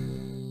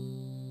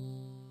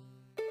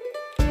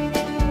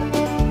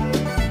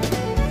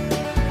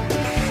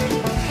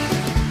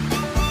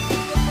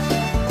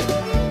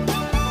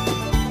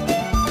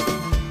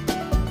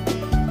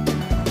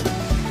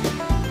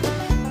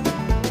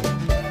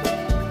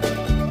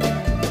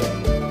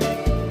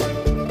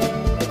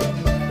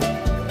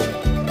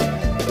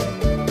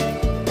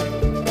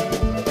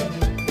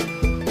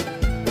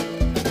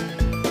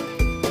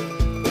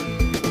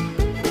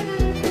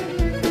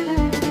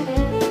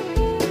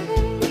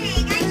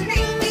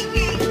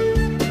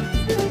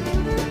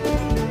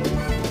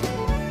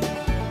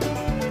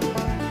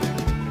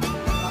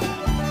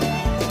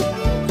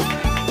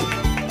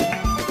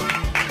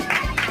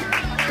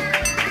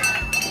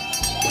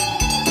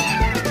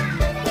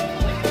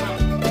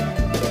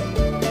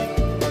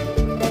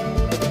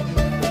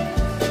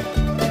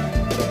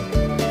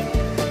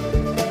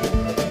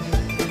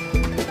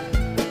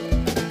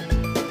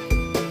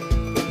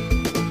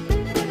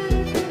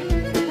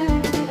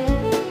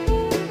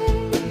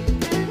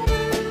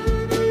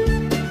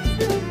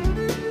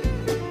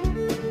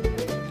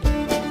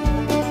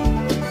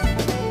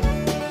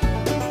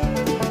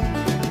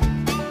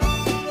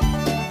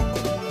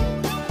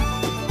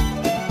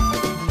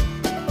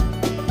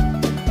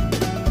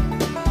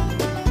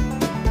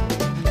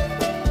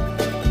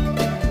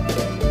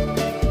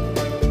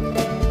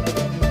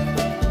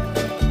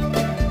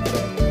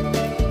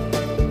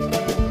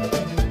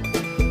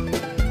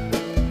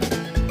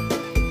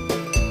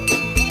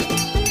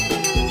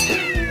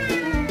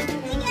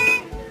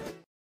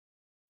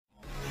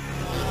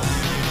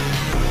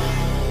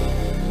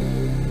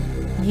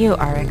 You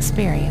are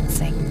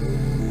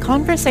experiencing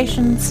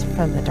Conversations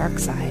from the Dark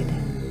Side.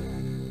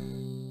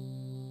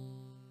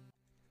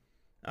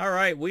 All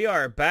right, we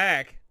are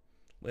back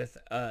with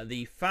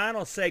the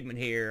final segment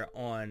here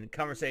on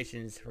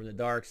Conversations from the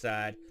Dark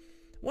Side.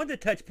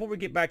 Wanted to touch, before we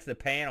get back to the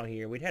panel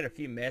here, we'd had a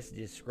few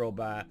messages scroll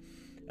by.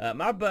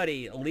 My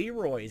buddy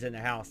Leroy's in the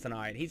house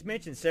tonight. He's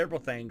mentioned several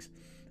things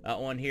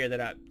on here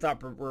that I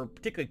thought were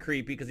particularly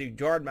creepy because he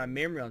jarred my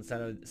memory on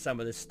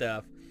some of this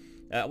stuff.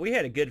 We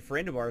had a good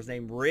friend of ours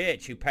named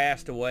Rich who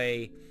passed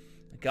away,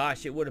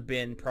 gosh, it would have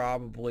been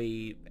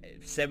probably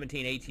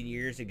 17, 18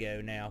 years ago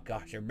now,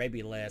 gosh, or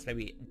maybe less,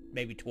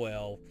 maybe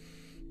 12.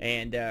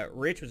 And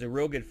Rich was a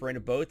real good friend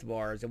of both of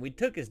ours, and we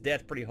took his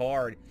death pretty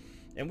hard.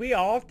 And we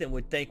often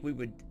would think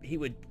he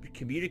would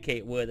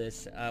communicate with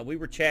us. We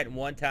were chatting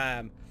one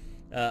time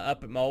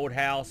up at my old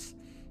house,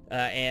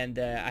 and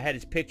I had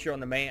his picture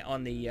on an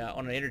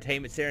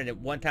entertainment center. And at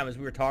one time, as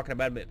we were talking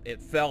about him, it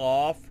fell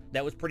off.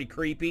 That was pretty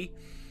creepy.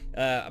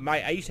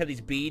 I used to have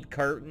these bead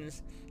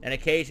curtains, and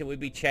occasionally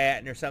we'd be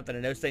chatting or something,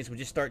 and those things would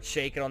just start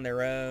shaking on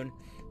their own,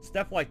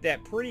 stuff like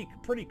that. Pretty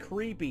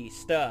creepy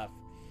stuff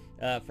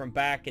from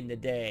back in the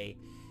day.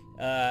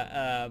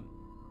 I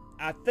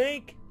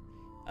think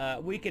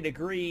we could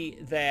agree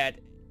that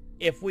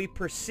if we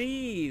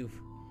perceive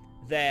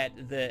that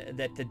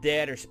the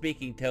dead are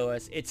speaking to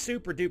us, it's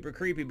super duper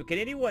creepy. But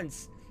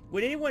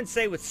would anyone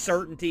say with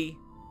certainty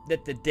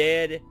that the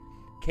dead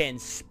can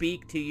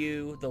speak to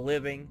you, the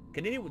living?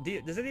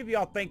 Does any of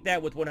y'all think that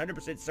with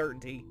 100%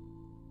 certainty?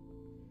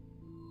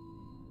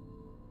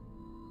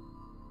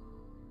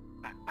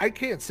 I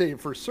can't say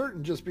for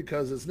certain just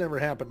because it's never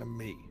happened to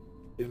me,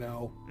 you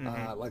know.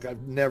 Like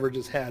I've never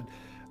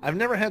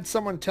had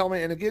someone tell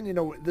me, and again, you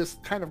know, this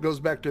kind of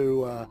goes back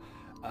to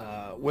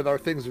with our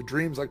things of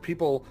dreams. Like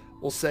people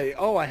will say,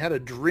 oh, I had a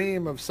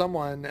dream of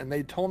someone and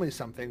they told me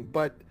something,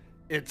 but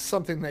it's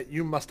something that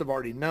you must have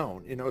already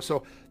known, you know.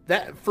 So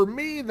that, for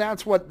me,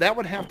 that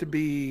would have to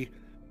be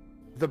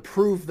the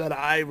proof that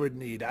I would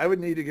need. I would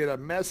need to get a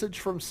message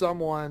from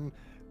someone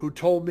who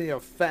told me a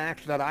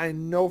fact that I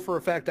know for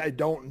a fact I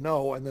don't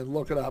know, and then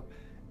look it up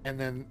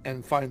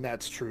and find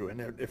that's true.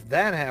 And if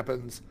that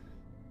happens,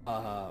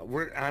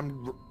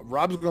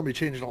 Rob's going to be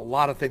changing a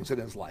lot of things in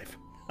his life.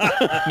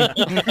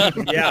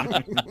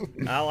 Yeah,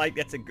 I like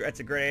that's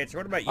a great answer.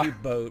 What about you,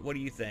 Boat? What do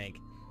you think?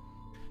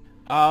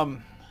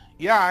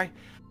 Yeah,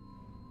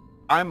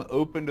 I'm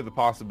open to the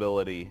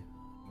possibility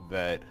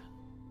that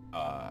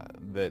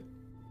that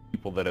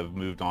people that have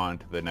moved on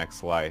to the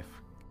next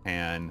life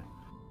can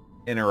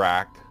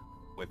interact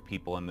with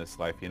people in this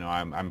life. You know,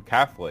 I'm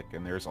Catholic,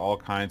 and there's all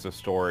kinds of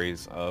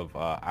stories of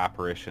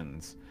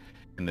apparitions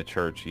in the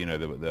church. You know,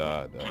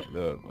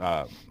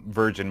 the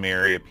Virgin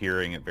Mary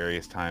appearing at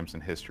various times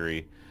in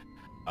history,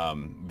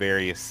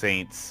 various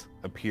saints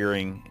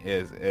appearing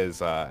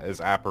as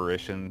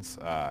apparitions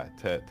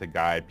to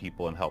guide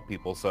people and help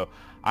people. So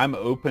I'm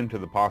open to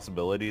the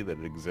possibility that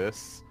it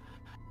exists,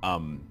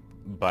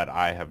 but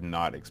I have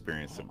not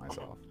experienced it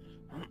myself.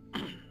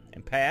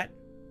 And Pat?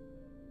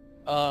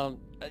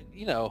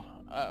 You know,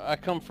 I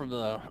come from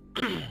the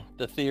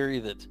the theory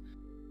that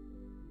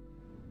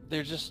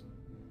they're just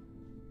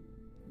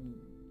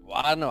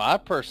I know I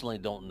personally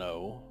don't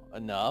know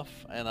enough,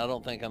 and I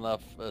don't think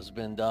enough has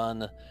been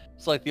done.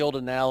 It's like the old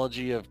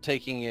analogy of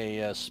taking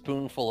a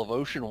spoonful of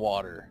ocean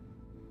water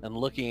and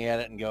looking at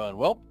it and going,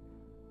 well,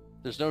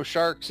 there's no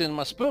sharks in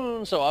my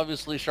spoon, so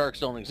obviously sharks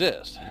don't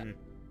exist.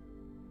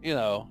 You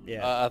know,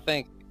 Yeah. I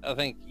think,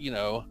 you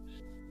know,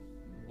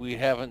 we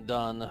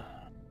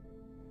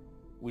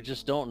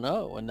just don't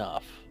know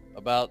enough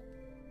about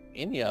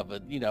any of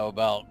it, you know,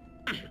 about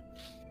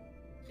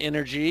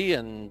energy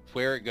and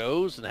where it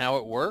goes and how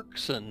it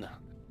works and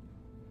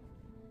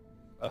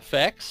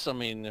effects. I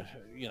mean,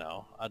 you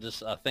know, I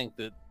think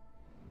that,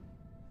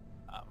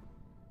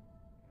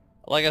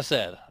 like I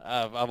said,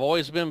 I've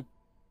always been,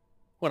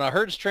 when I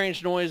heard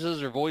strange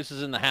noises or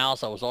voices in the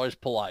house, I was always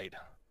polite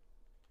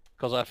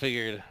because I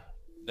figured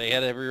they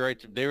had every right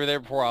to, they were there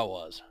before I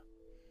was.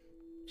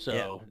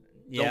 So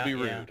don't be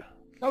rude.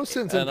 No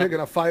sense in picking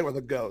a fight with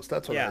a ghost.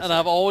 That's what I say. And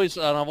I've always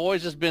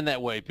just been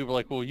that way. People are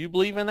like, well, you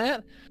believe in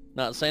that?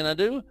 Not saying I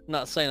do,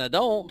 not saying I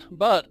don't,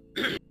 but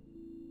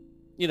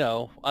you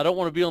know, I don't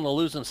want to be on the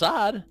losing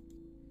side.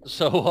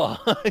 So,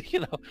 you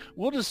know,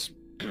 we'll just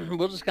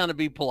kind of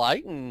be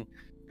polite and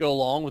go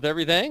along with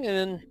everything, and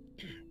then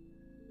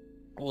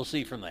we'll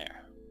see from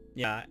there.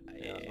 Yeah.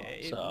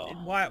 So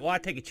Why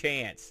take a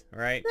chance,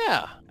 right?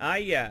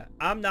 Yeah.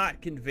 I'm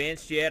not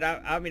convinced yet.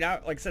 I mean,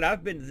 like I said,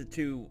 I've been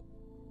to,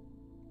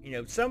 you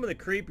know, some of the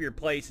creepier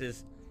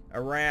places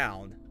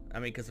around. I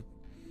mean,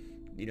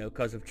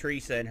 because of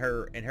Teresa and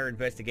her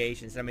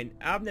investigations. I mean,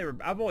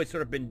 I've always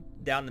sort of been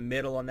down the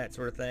middle on that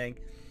sort of thing.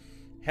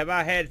 Have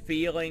I had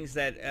feelings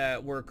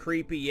that were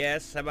creepy?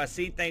 Yes. Have I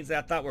seen things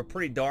that I thought were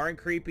pretty darn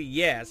creepy?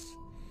 Yes.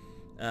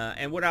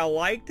 And would I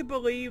like to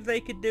believe they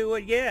could do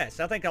it? Yes.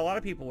 I think a lot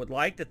of people would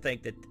like to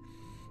think that,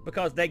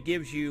 because that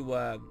gives you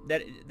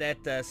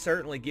that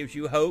certainly gives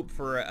you hope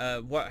for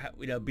what,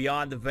 you know,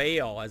 beyond the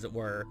veil, as it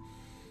were.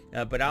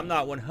 But I'm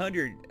not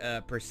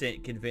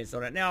 100% convinced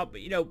on it. Now,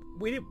 you know,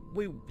 we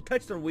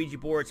touched on Ouija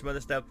board, some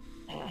other stuff.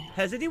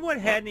 Has anyone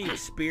had any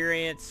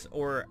experience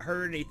or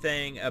heard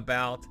anything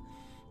about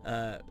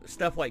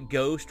stuff like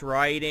ghost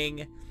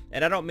writing?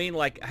 And I don't mean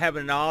like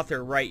having an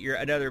author write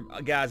another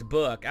guy's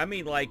book. I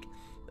mean like,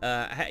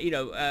 you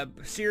know,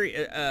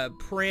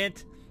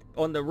 print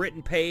on the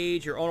written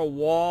page or on a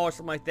wall or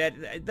something like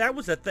that. That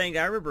was a thing.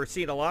 I remember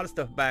seeing a lot of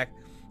stuff back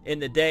in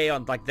the day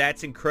on like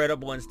That's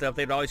Incredible and stuff.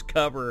 They'd always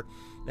cover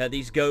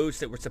these ghosts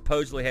that were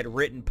supposedly had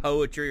written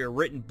poetry or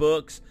written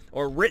books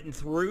or written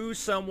through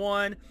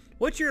someone.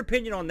 What's your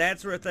opinion on that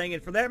sort of thing?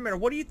 And for that matter,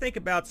 what do you think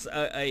about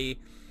a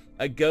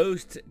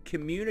ghost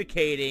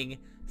communicating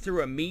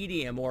through a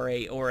medium or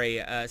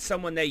a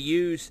someone they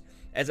use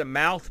as a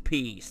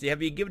mouthpiece?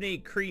 Have you given any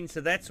credence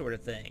to that sort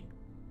of thing?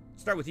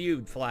 Start with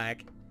you,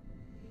 Flack.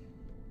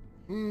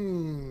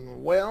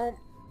 Well,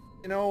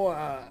 you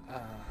know,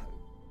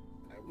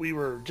 we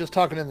were just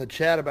talking in the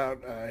chat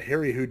about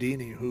Harry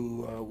Houdini,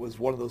 who was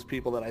one of those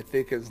people that I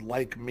think is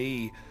like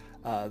me,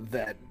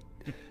 that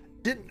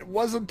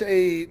wasn't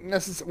a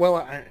necessary. Well,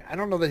 I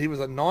don't know that he was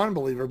a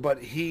non-believer,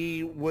 but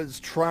he was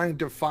trying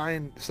to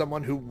find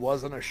someone who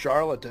wasn't a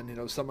charlatan. You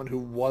know, someone who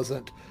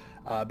wasn't,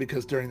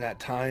 because during that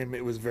time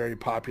it was very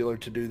popular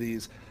to do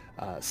these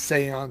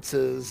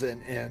seances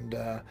and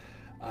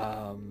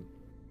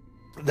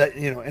that,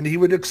 you know, and he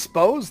would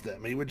expose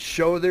them. He would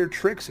show their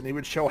tricks and he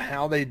would show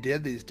how they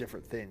did these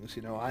different things.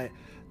 You know,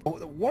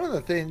 one of the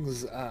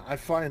things I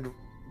find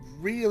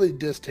really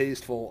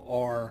distasteful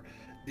are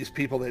these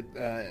people that,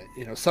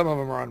 you know, some of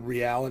them are on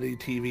reality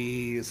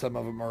TV, some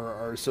of them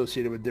are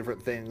associated with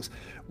different things,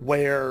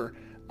 where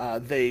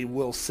they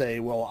will say,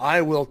 well,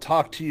 I will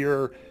talk to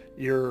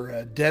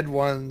your dead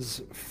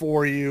ones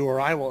for you,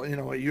 or I will, you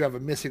know, you have a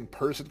missing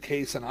person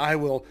case and I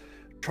will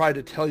try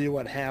to tell you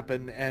what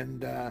happened.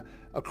 And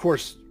of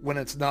course, when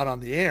it's not on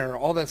the air,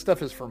 all that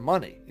stuff is for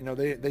money. You know,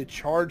 they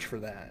charge for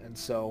that. And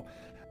so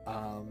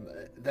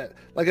that,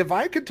 like, if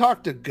I could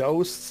talk to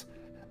ghosts,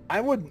 I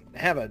wouldn't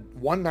have a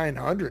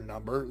 1-900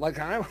 number. Like,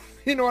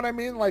 you know what I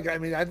mean? Like, I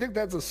mean, I think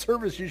that's a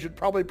service you should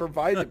probably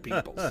provide to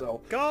people.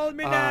 So call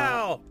me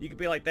now. You could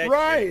be like that.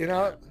 Right. You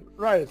know,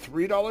 right.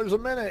 $3 a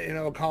minute, you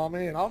know, call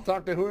me and I'll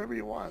talk to whoever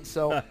you want.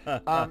 So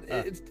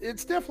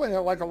it's definitely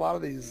like a lot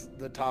of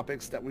the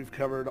topics that we've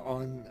covered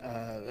on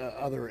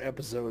other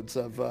episodes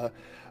of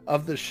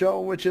the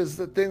show, which is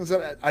the things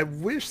that I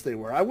wish they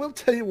were. I will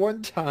tell you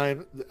one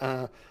time,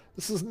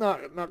 this is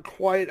not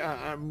quite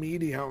a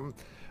medium,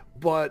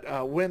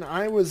 but when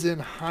I was in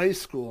high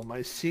school,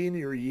 my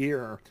senior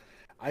year,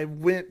 I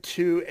went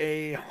to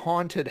a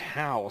haunted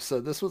house. So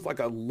this was like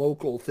a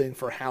local thing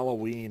for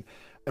Halloween.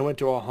 I went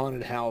to a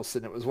haunted house,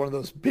 and it was one of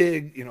those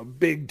big, you know,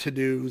 big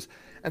to-dos,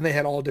 and they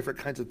had all different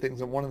kinds of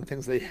things. And one of the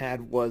things they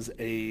had was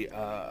a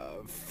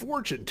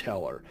fortune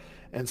teller,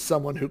 and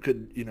someone who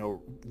could, you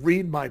know,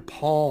 read my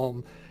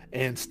palm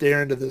and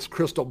stare into this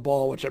crystal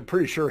ball, which I'm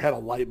pretty sure had a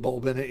light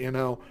bulb in it, you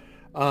know.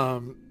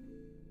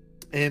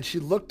 And she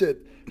looked at,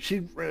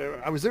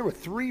 I was there with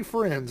 3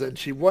 friends, and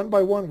she one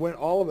by one went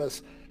all of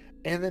us,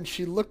 and then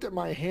she looked at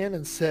my hand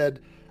and said,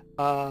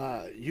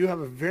 you have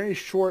a very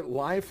short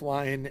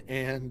lifeline,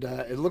 and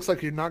it looks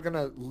like you're not going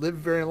to live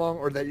very long,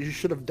 or that you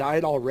should have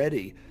died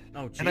already.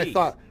 Oh, geez. And I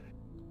thought,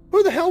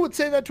 who the hell would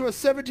say that to a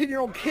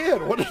 17-year-old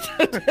kid? What is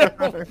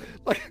that?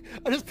 Like,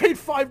 I just paid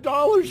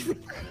 $5 for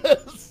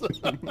this.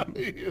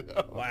 You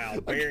know? Wow,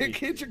 Like, very...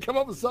 can't you come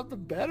up with something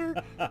better?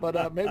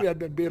 But maybe I'd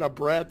been being a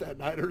brat that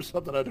night or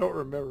something. I don't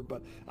remember,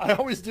 but I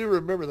always do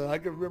remember that. I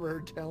can remember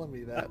her telling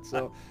me that.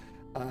 So,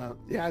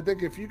 yeah, I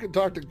think if you can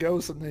talk to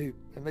ghosts and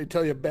they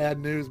tell you bad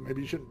news,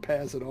 maybe you shouldn't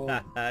pass it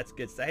on. That's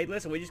good stuff. Hey,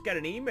 listen, we just got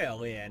an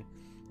email in.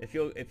 If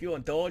you'll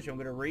indulge, I'm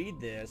going to read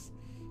this.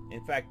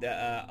 In fact,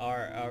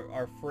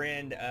 our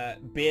friend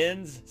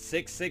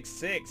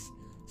Benz666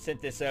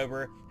 sent this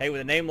over. Hey, with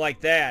a name like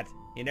that,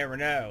 you never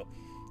know.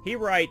 He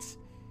writes,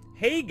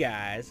 "Hey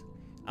guys,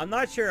 I'm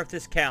not sure if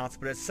this counts,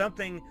 but it's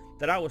something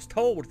that I was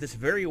told this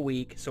very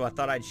week, so I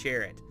thought I'd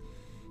share it.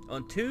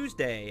 On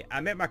Tuesday,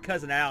 I met my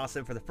cousin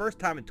Allison for the first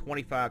time in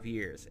 25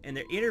 years. In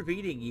the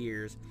intervening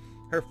years,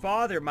 her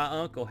father, my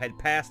uncle, had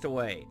passed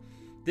away.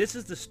 This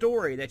is the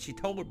story that she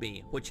told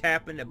me, which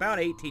happened about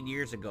 18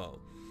 years ago.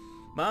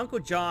 My Uncle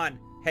John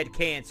had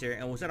cancer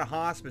and was in a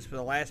hospice for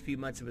the last few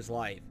months of his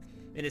life.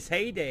 In his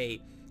heyday,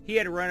 he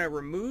had run a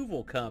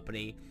removal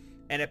company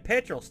and a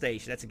petrol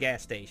station, that's a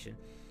gas station.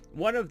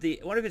 One of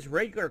his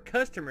regular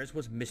customers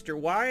was Mr.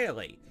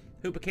 Wiley,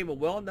 who became a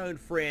well-known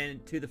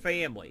friend to the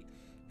family.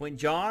 When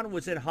John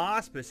was in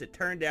hospice, it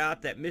turned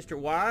out that Mr.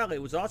 Wiley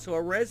was also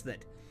a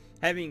resident,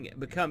 having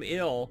become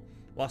ill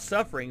while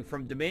suffering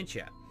from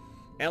dementia.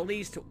 At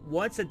least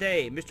once a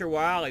day, Mr.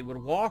 Wiley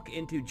would walk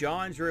into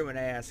John's room and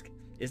ask,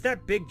 'Is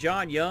that Big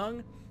John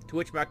Young?' To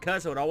which my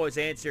cousin would always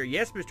answer,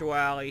 'Yes, Mr.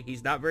 Wiley,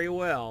 he's not very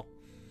well.'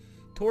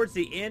 Towards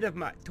the end,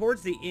 my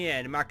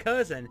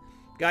cousin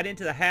got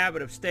into the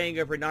habit of staying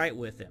overnight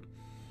with him.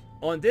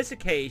 On this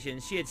occasion,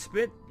 she had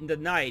spent the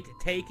night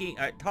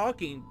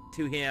talking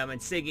to him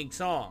and singing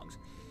songs.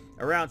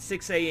 Around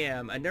 6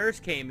 a.m., a nurse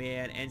came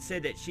in and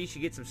said that she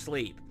should get some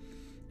sleep.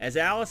 As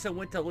Allison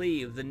went to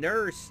leave the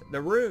nurse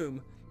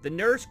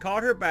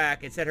called her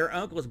back and said her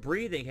uncle's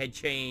breathing had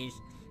changed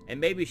and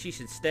maybe she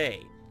should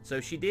stay.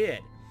 So she did.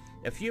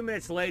 A few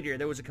minutes later,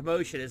 there was a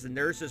commotion as the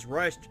nurses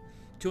rushed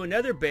to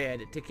another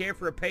bed to care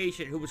for a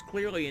patient who was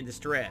clearly in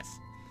distress.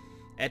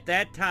 At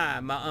that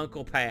time, my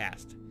uncle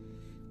passed.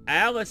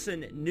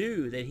 Allison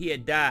knew that he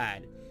had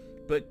died,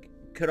 but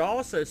could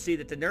also see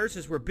that the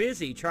nurses were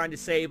busy trying to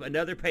save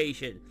another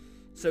patient,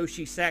 so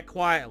she sat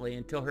quietly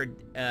with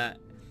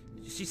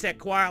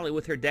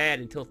her dad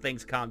until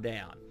things calmed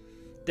down.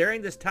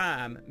 During this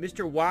time,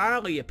 Mr.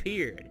 Wiley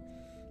appeared.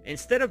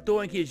 Instead of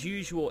doing his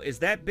usual, 'Is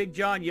that Big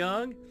John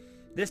Young?'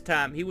 this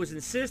time he was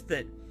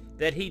insistent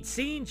that he'd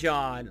seen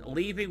John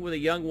leaving with a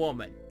young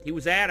woman. He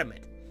was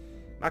adamant.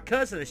 My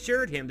cousin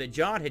assured him that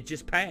John had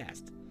just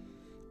passed.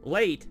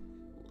 Late,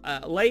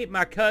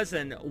 my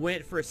cousin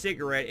went for a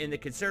cigarette in the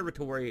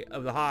conservatory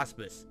of the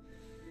hospice.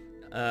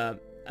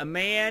 A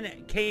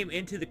man came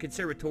into the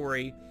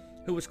conservatory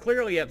who was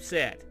clearly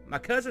upset. My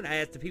cousin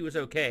asked if he was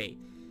okay.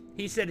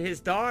 He said his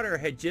daughter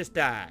had just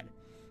died.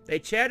 They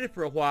chatted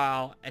for a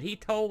while, and he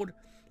told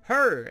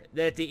her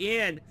that at the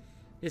end,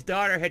 his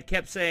daughter had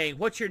kept saying,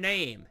 'What's your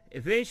name?'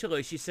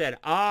 Eventually, she said,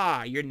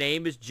 'Ah, your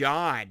name is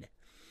John.'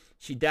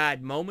 She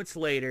died moments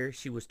later.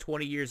 She was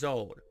 20 years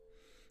old.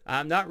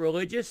 I'm not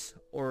religious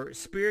or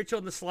spiritual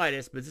in the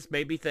slightest, but this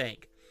made me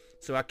think.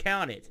 So I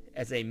count it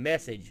as a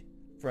message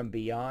from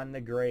beyond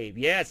the grave."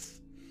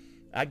 Yes,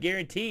 I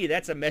guarantee you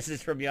that's a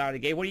message from beyond the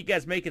grave. What do you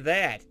guys make of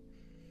that?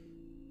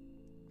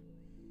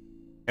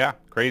 Yeah,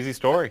 crazy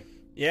story.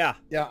 Yeah.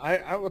 Yeah,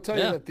 I will tell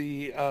you that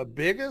the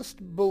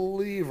biggest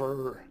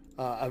believer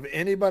of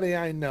anybody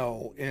I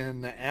know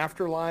in the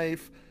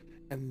afterlife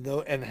and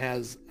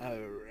has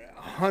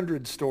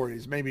hundreds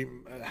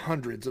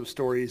of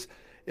stories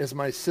is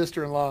my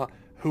sister-in-law,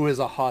 who is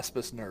a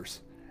hospice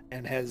nurse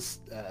and has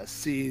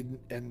seen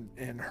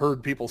and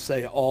heard people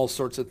say all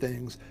sorts of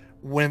things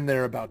when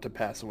they're about to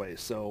pass away.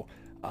 So,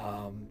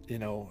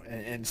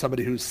 and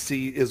somebody who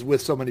is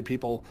with so many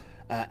people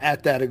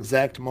at that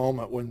exact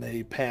moment when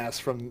they pass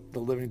from the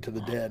living to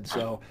the dead.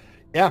 So,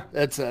 yeah,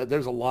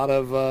 there's a lot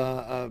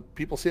of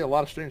people see a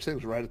lot of strange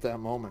things right at that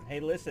moment. Hey,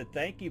 listen,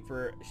 thank you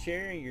for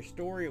sharing your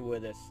story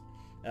with us,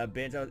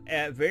 Ben.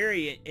 A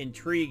very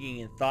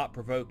intriguing and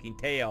thought-provoking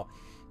tale.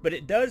 But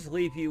it does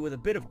leave you with a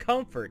bit of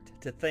comfort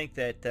to think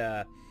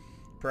that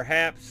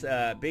perhaps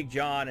Big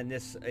John and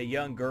this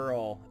young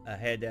girl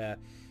had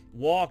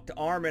walked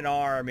arm in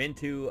arm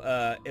into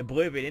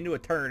oblivion, into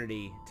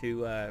eternity,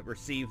 to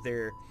receive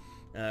their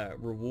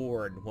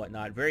reward and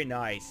whatnot. Very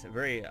nice,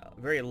 very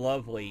very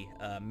lovely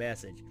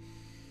message.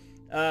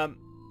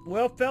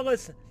 Well,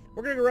 fellas,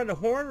 we're going to run the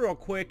horn real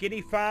quick.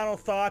 Any final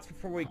thoughts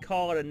before we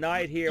call it a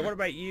night here? What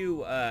about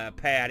you,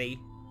 Patty?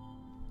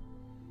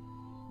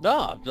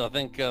 No, I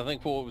think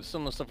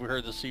some of the stuff we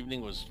heard this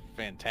evening was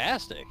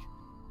fantastic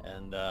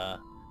and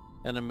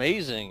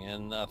amazing,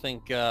 and I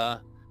think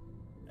a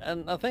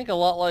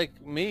lot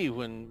like me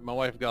when my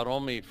wife got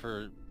on me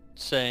for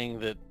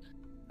saying that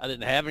I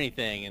didn't have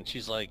anything, and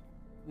she's like,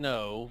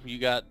 no, you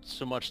got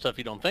so much stuff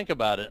you don't think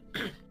about it.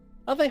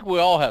 I think we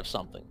all have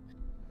something.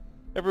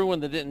 Everyone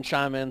that didn't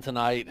chime in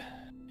tonight,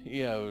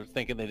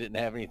 thinking they didn't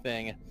have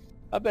anything,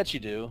 I bet you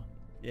do.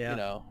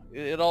 Yeah.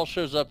 It all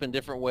shows up in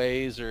different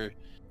ways or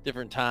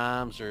different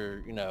times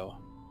or,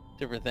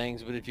 different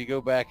things. But if you go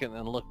back and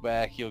then look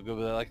back, you'll go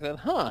like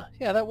that,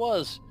 yeah, that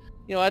was,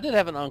 I did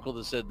have an uncle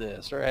that said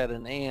this, or I had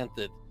an aunt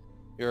that,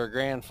 or a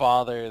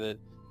grandfather that,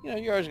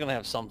 you're always going to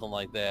have something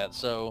like that.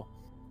 So,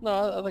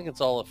 no, I think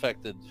it's all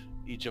affected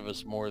each of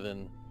us more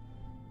than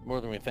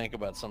we think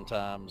about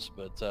sometimes.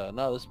 But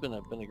no, this has been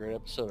a great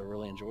episode. I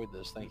really enjoyed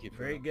this. Thank you.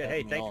 Very good.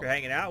 Hey, thanks for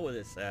hanging out with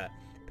us,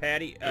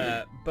 Patty.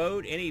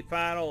 Bode, any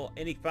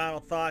final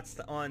thoughts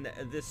on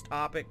this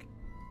topic?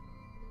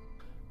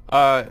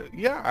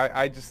 Yeah,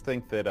 I just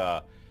think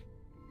that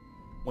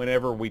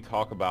whenever we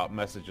talk about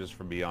messages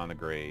from beyond the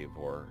grave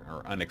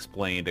or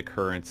unexplained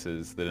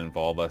occurrences that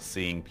involve us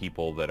seeing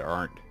people that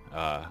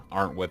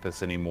aren't with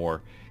us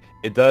anymore,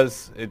 it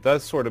does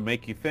sort of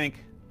make you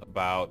think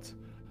about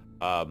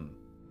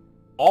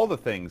all the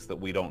things that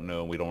we don't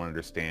know and we don't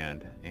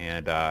understand,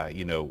 and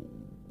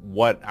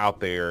what out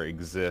there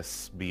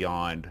exists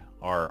beyond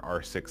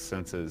our sixth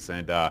senses.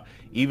 And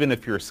even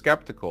if you're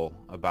skeptical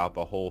about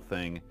the whole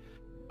thing,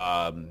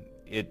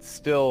 it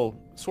still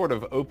sort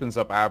of opens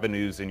up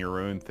avenues in your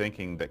own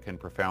thinking that can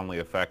profoundly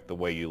affect the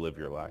way you live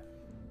your life.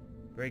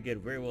 Very good.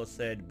 Very well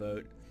said,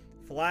 Boat.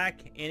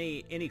 Flack,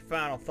 any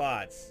final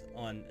thoughts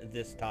on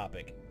this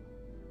topic?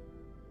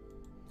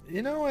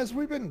 As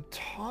we've been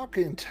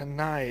talking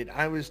tonight,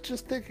 I was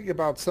just thinking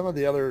about some of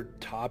the other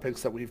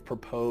topics that we've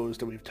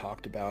proposed and we've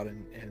talked about,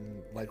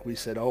 and like we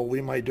said,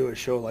 we might do a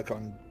show like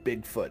on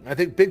Bigfoot. And I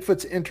think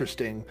Bigfoot's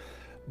interesting,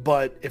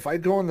 but if I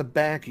go in the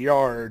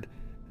backyard,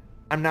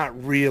 I'm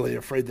not really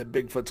afraid that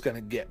Bigfoot's going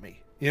to get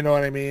me. You know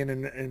what I mean?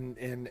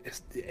 And it's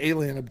the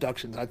alien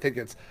abductions. I think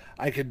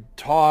I could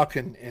talk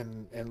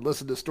and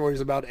listen to stories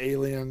about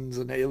aliens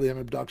and alien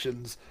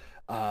abductions,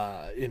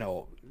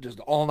 just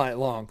all night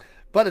long.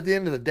 But at the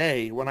end of the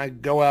day, when I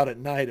go out at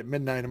night at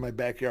midnight in my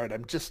backyard,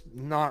 I'm just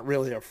not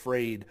really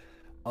afraid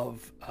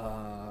of,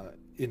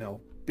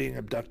 being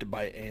abducted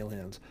by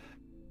aliens.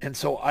 And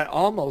so I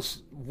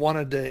almost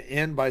wanted to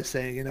end by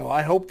saying,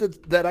 I hope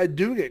that I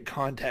do get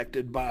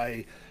contacted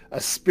by a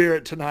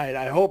spirit tonight.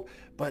 I hope,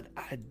 but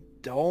I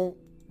don't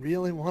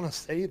really want to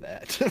say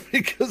that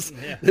because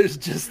there's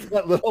just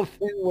that little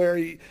thing where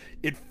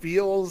it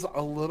feels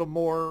a little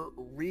more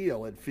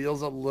real. It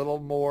feels a little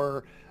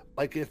more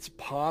like it's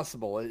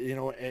possible.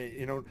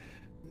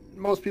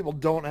 Most people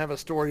don't have a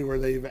story where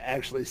they've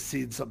actually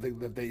seen something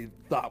that they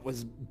thought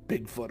was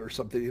Bigfoot or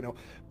something,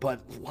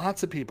 but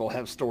lots of people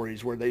have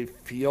stories where they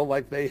feel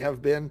like they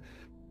have been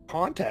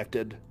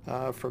contacted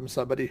from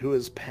somebody who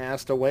has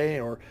passed away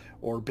or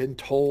been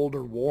told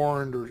or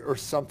warned or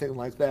something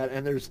like that.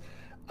 And there's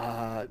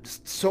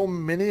so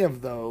many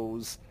of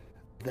those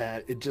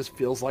that it just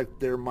feels like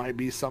there might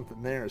be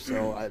something there.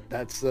 So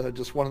that's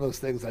just one of those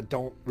things I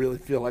don't really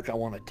feel like I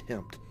want to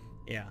tempt.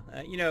 Yeah.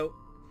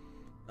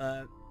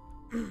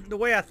 The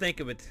way I think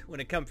of it when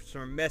it comes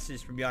from a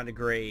message from beyond the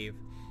grave,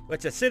 well,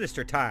 it's a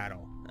sinister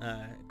title,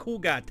 cool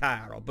guy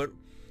title, but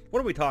what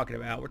are we talking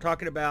about? We're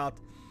talking about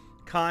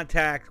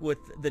contact with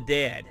the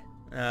dead,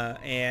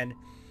 and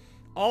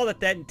all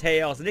that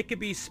entails. And it could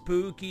be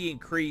spooky and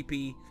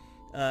creepy,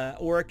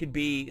 or it could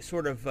be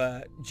sort of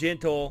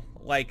gentle,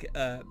 like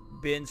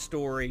Ben's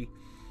story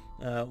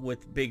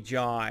with Big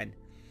John.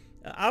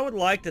 I would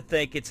like to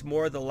think it's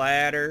more the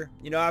latter.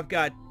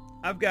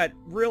 I've got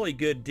really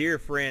good dear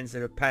friends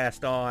that have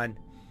passed on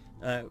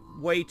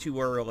way too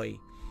early,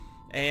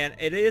 and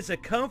it is a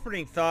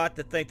comforting thought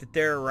to think that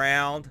they're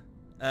around,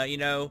 and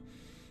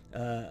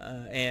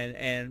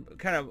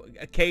kind of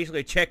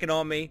occasionally checking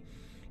on me.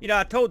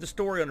 I told the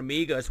story on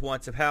Amigos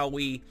once of how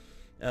we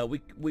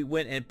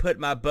went and put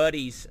my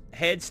buddy's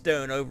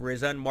headstone over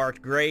his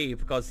unmarked grave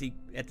because he,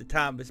 at the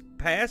time of his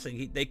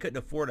passing, they couldn't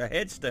afford a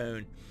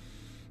headstone,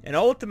 and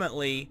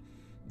ultimately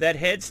that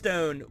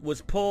headstone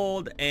was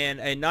pulled and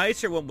a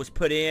nicer one was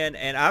put in,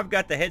 and I've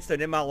got the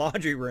headstone in my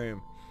laundry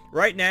room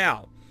right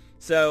now.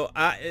 So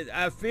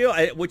I feel,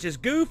 which is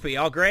goofy,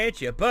 I'll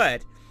grant you,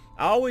 but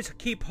I always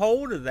keep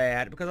hold of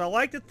that because I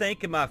like to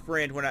think of my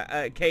friend when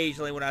I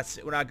occasionally when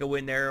I go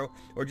in there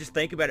or just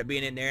think about it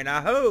being in there, and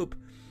I hope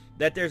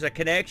that there's a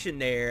connection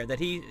there, that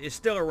he is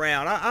still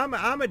around.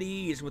 I'm at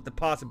ease with the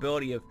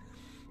possibility of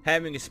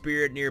having a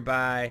spirit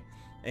nearby.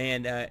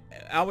 And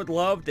I would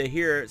love to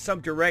hear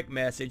some direct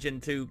message.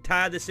 And to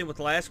tie this in with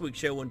last week's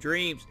show on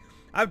dreams,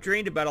 I've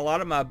dreamed about a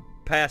lot of my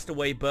passed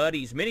away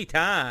buddies many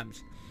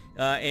times,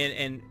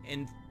 and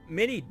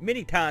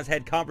many times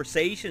had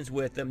conversations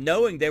with them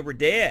knowing they were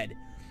dead.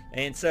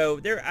 And so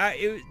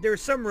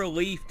there's some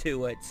relief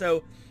to it.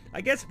 So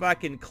I guess if I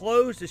can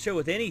close the show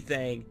with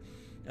anything,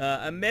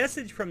 a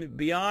message from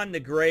beyond the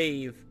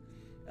grave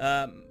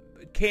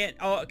can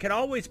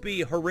always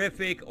be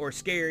horrific or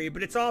scary,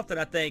 but it's often,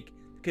 I think,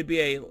 could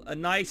be a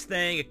nice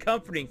thing, a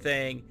comforting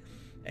thing,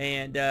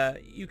 and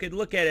you could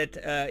look at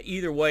it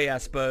either way, I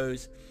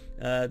suppose,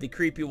 the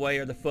creepy way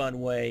or the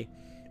fun way.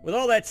 With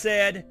all that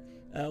said,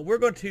 we're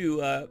going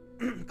to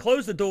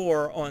close the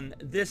door on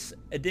this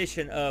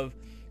edition of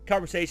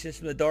Conversations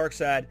from the Dark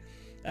Side.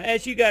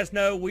 As you guys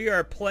know, we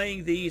are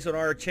playing these on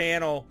our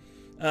channel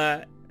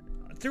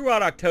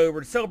throughout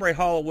October to celebrate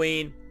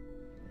Halloween.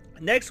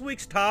 Next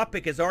week's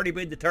topic has already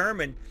been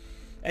determined,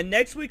 and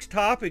next week's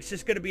topic is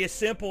just going to be a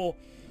simple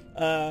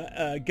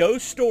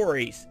ghost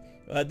stories.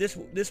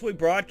 This week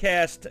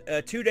broadcast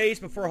 2 days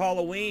before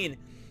Halloween,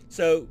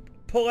 so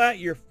pull out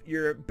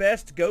your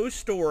best ghost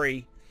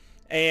story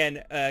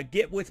and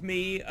get with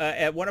me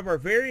at one of our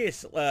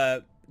various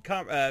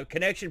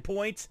connection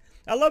points.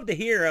 I love to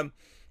hear them,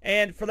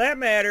 and for that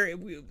matter,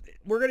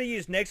 we're going to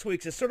use next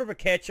week's as sort of a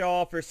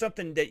catch-off or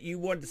something that you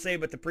wanted to say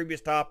about the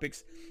previous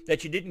topics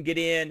that you didn't get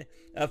in.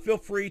 Feel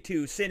free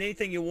to send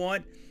anything you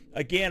want.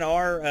 Again,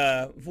 our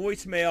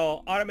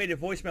automated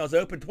voicemail is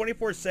open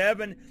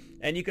 24/7,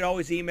 and you can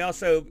always email.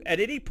 So at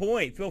any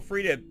point, feel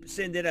free to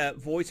send in a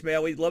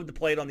voicemail. We'd love to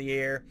play it on the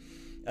air.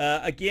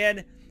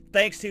 Again,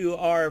 thanks to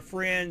our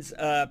friends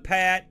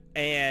Pat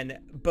and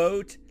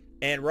Boat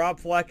and Rob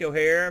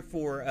Flack-O'Hara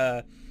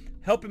for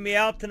helping me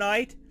out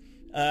tonight.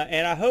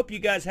 And I hope you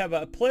guys have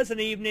a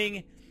pleasant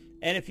evening.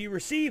 And if you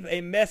receive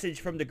a message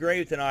from the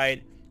grave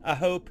tonight, I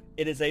hope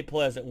it is a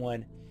pleasant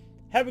one.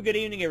 Have a good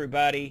evening,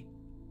 everybody.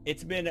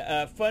 It's been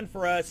fun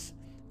for us,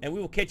 and we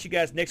will catch you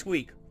guys next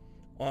week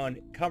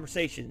on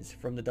Conversations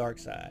from the Dark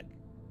Side.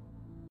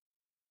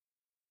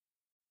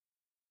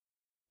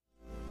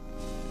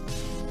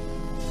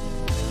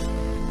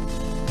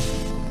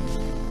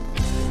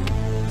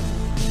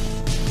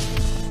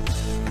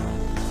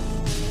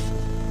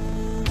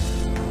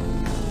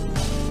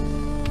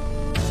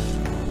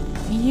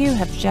 You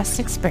have just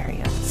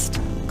experienced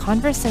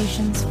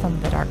Conversations from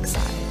the Dark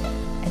Side.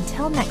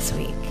 Until next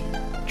week,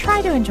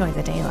 try to enjoy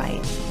the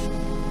daylight.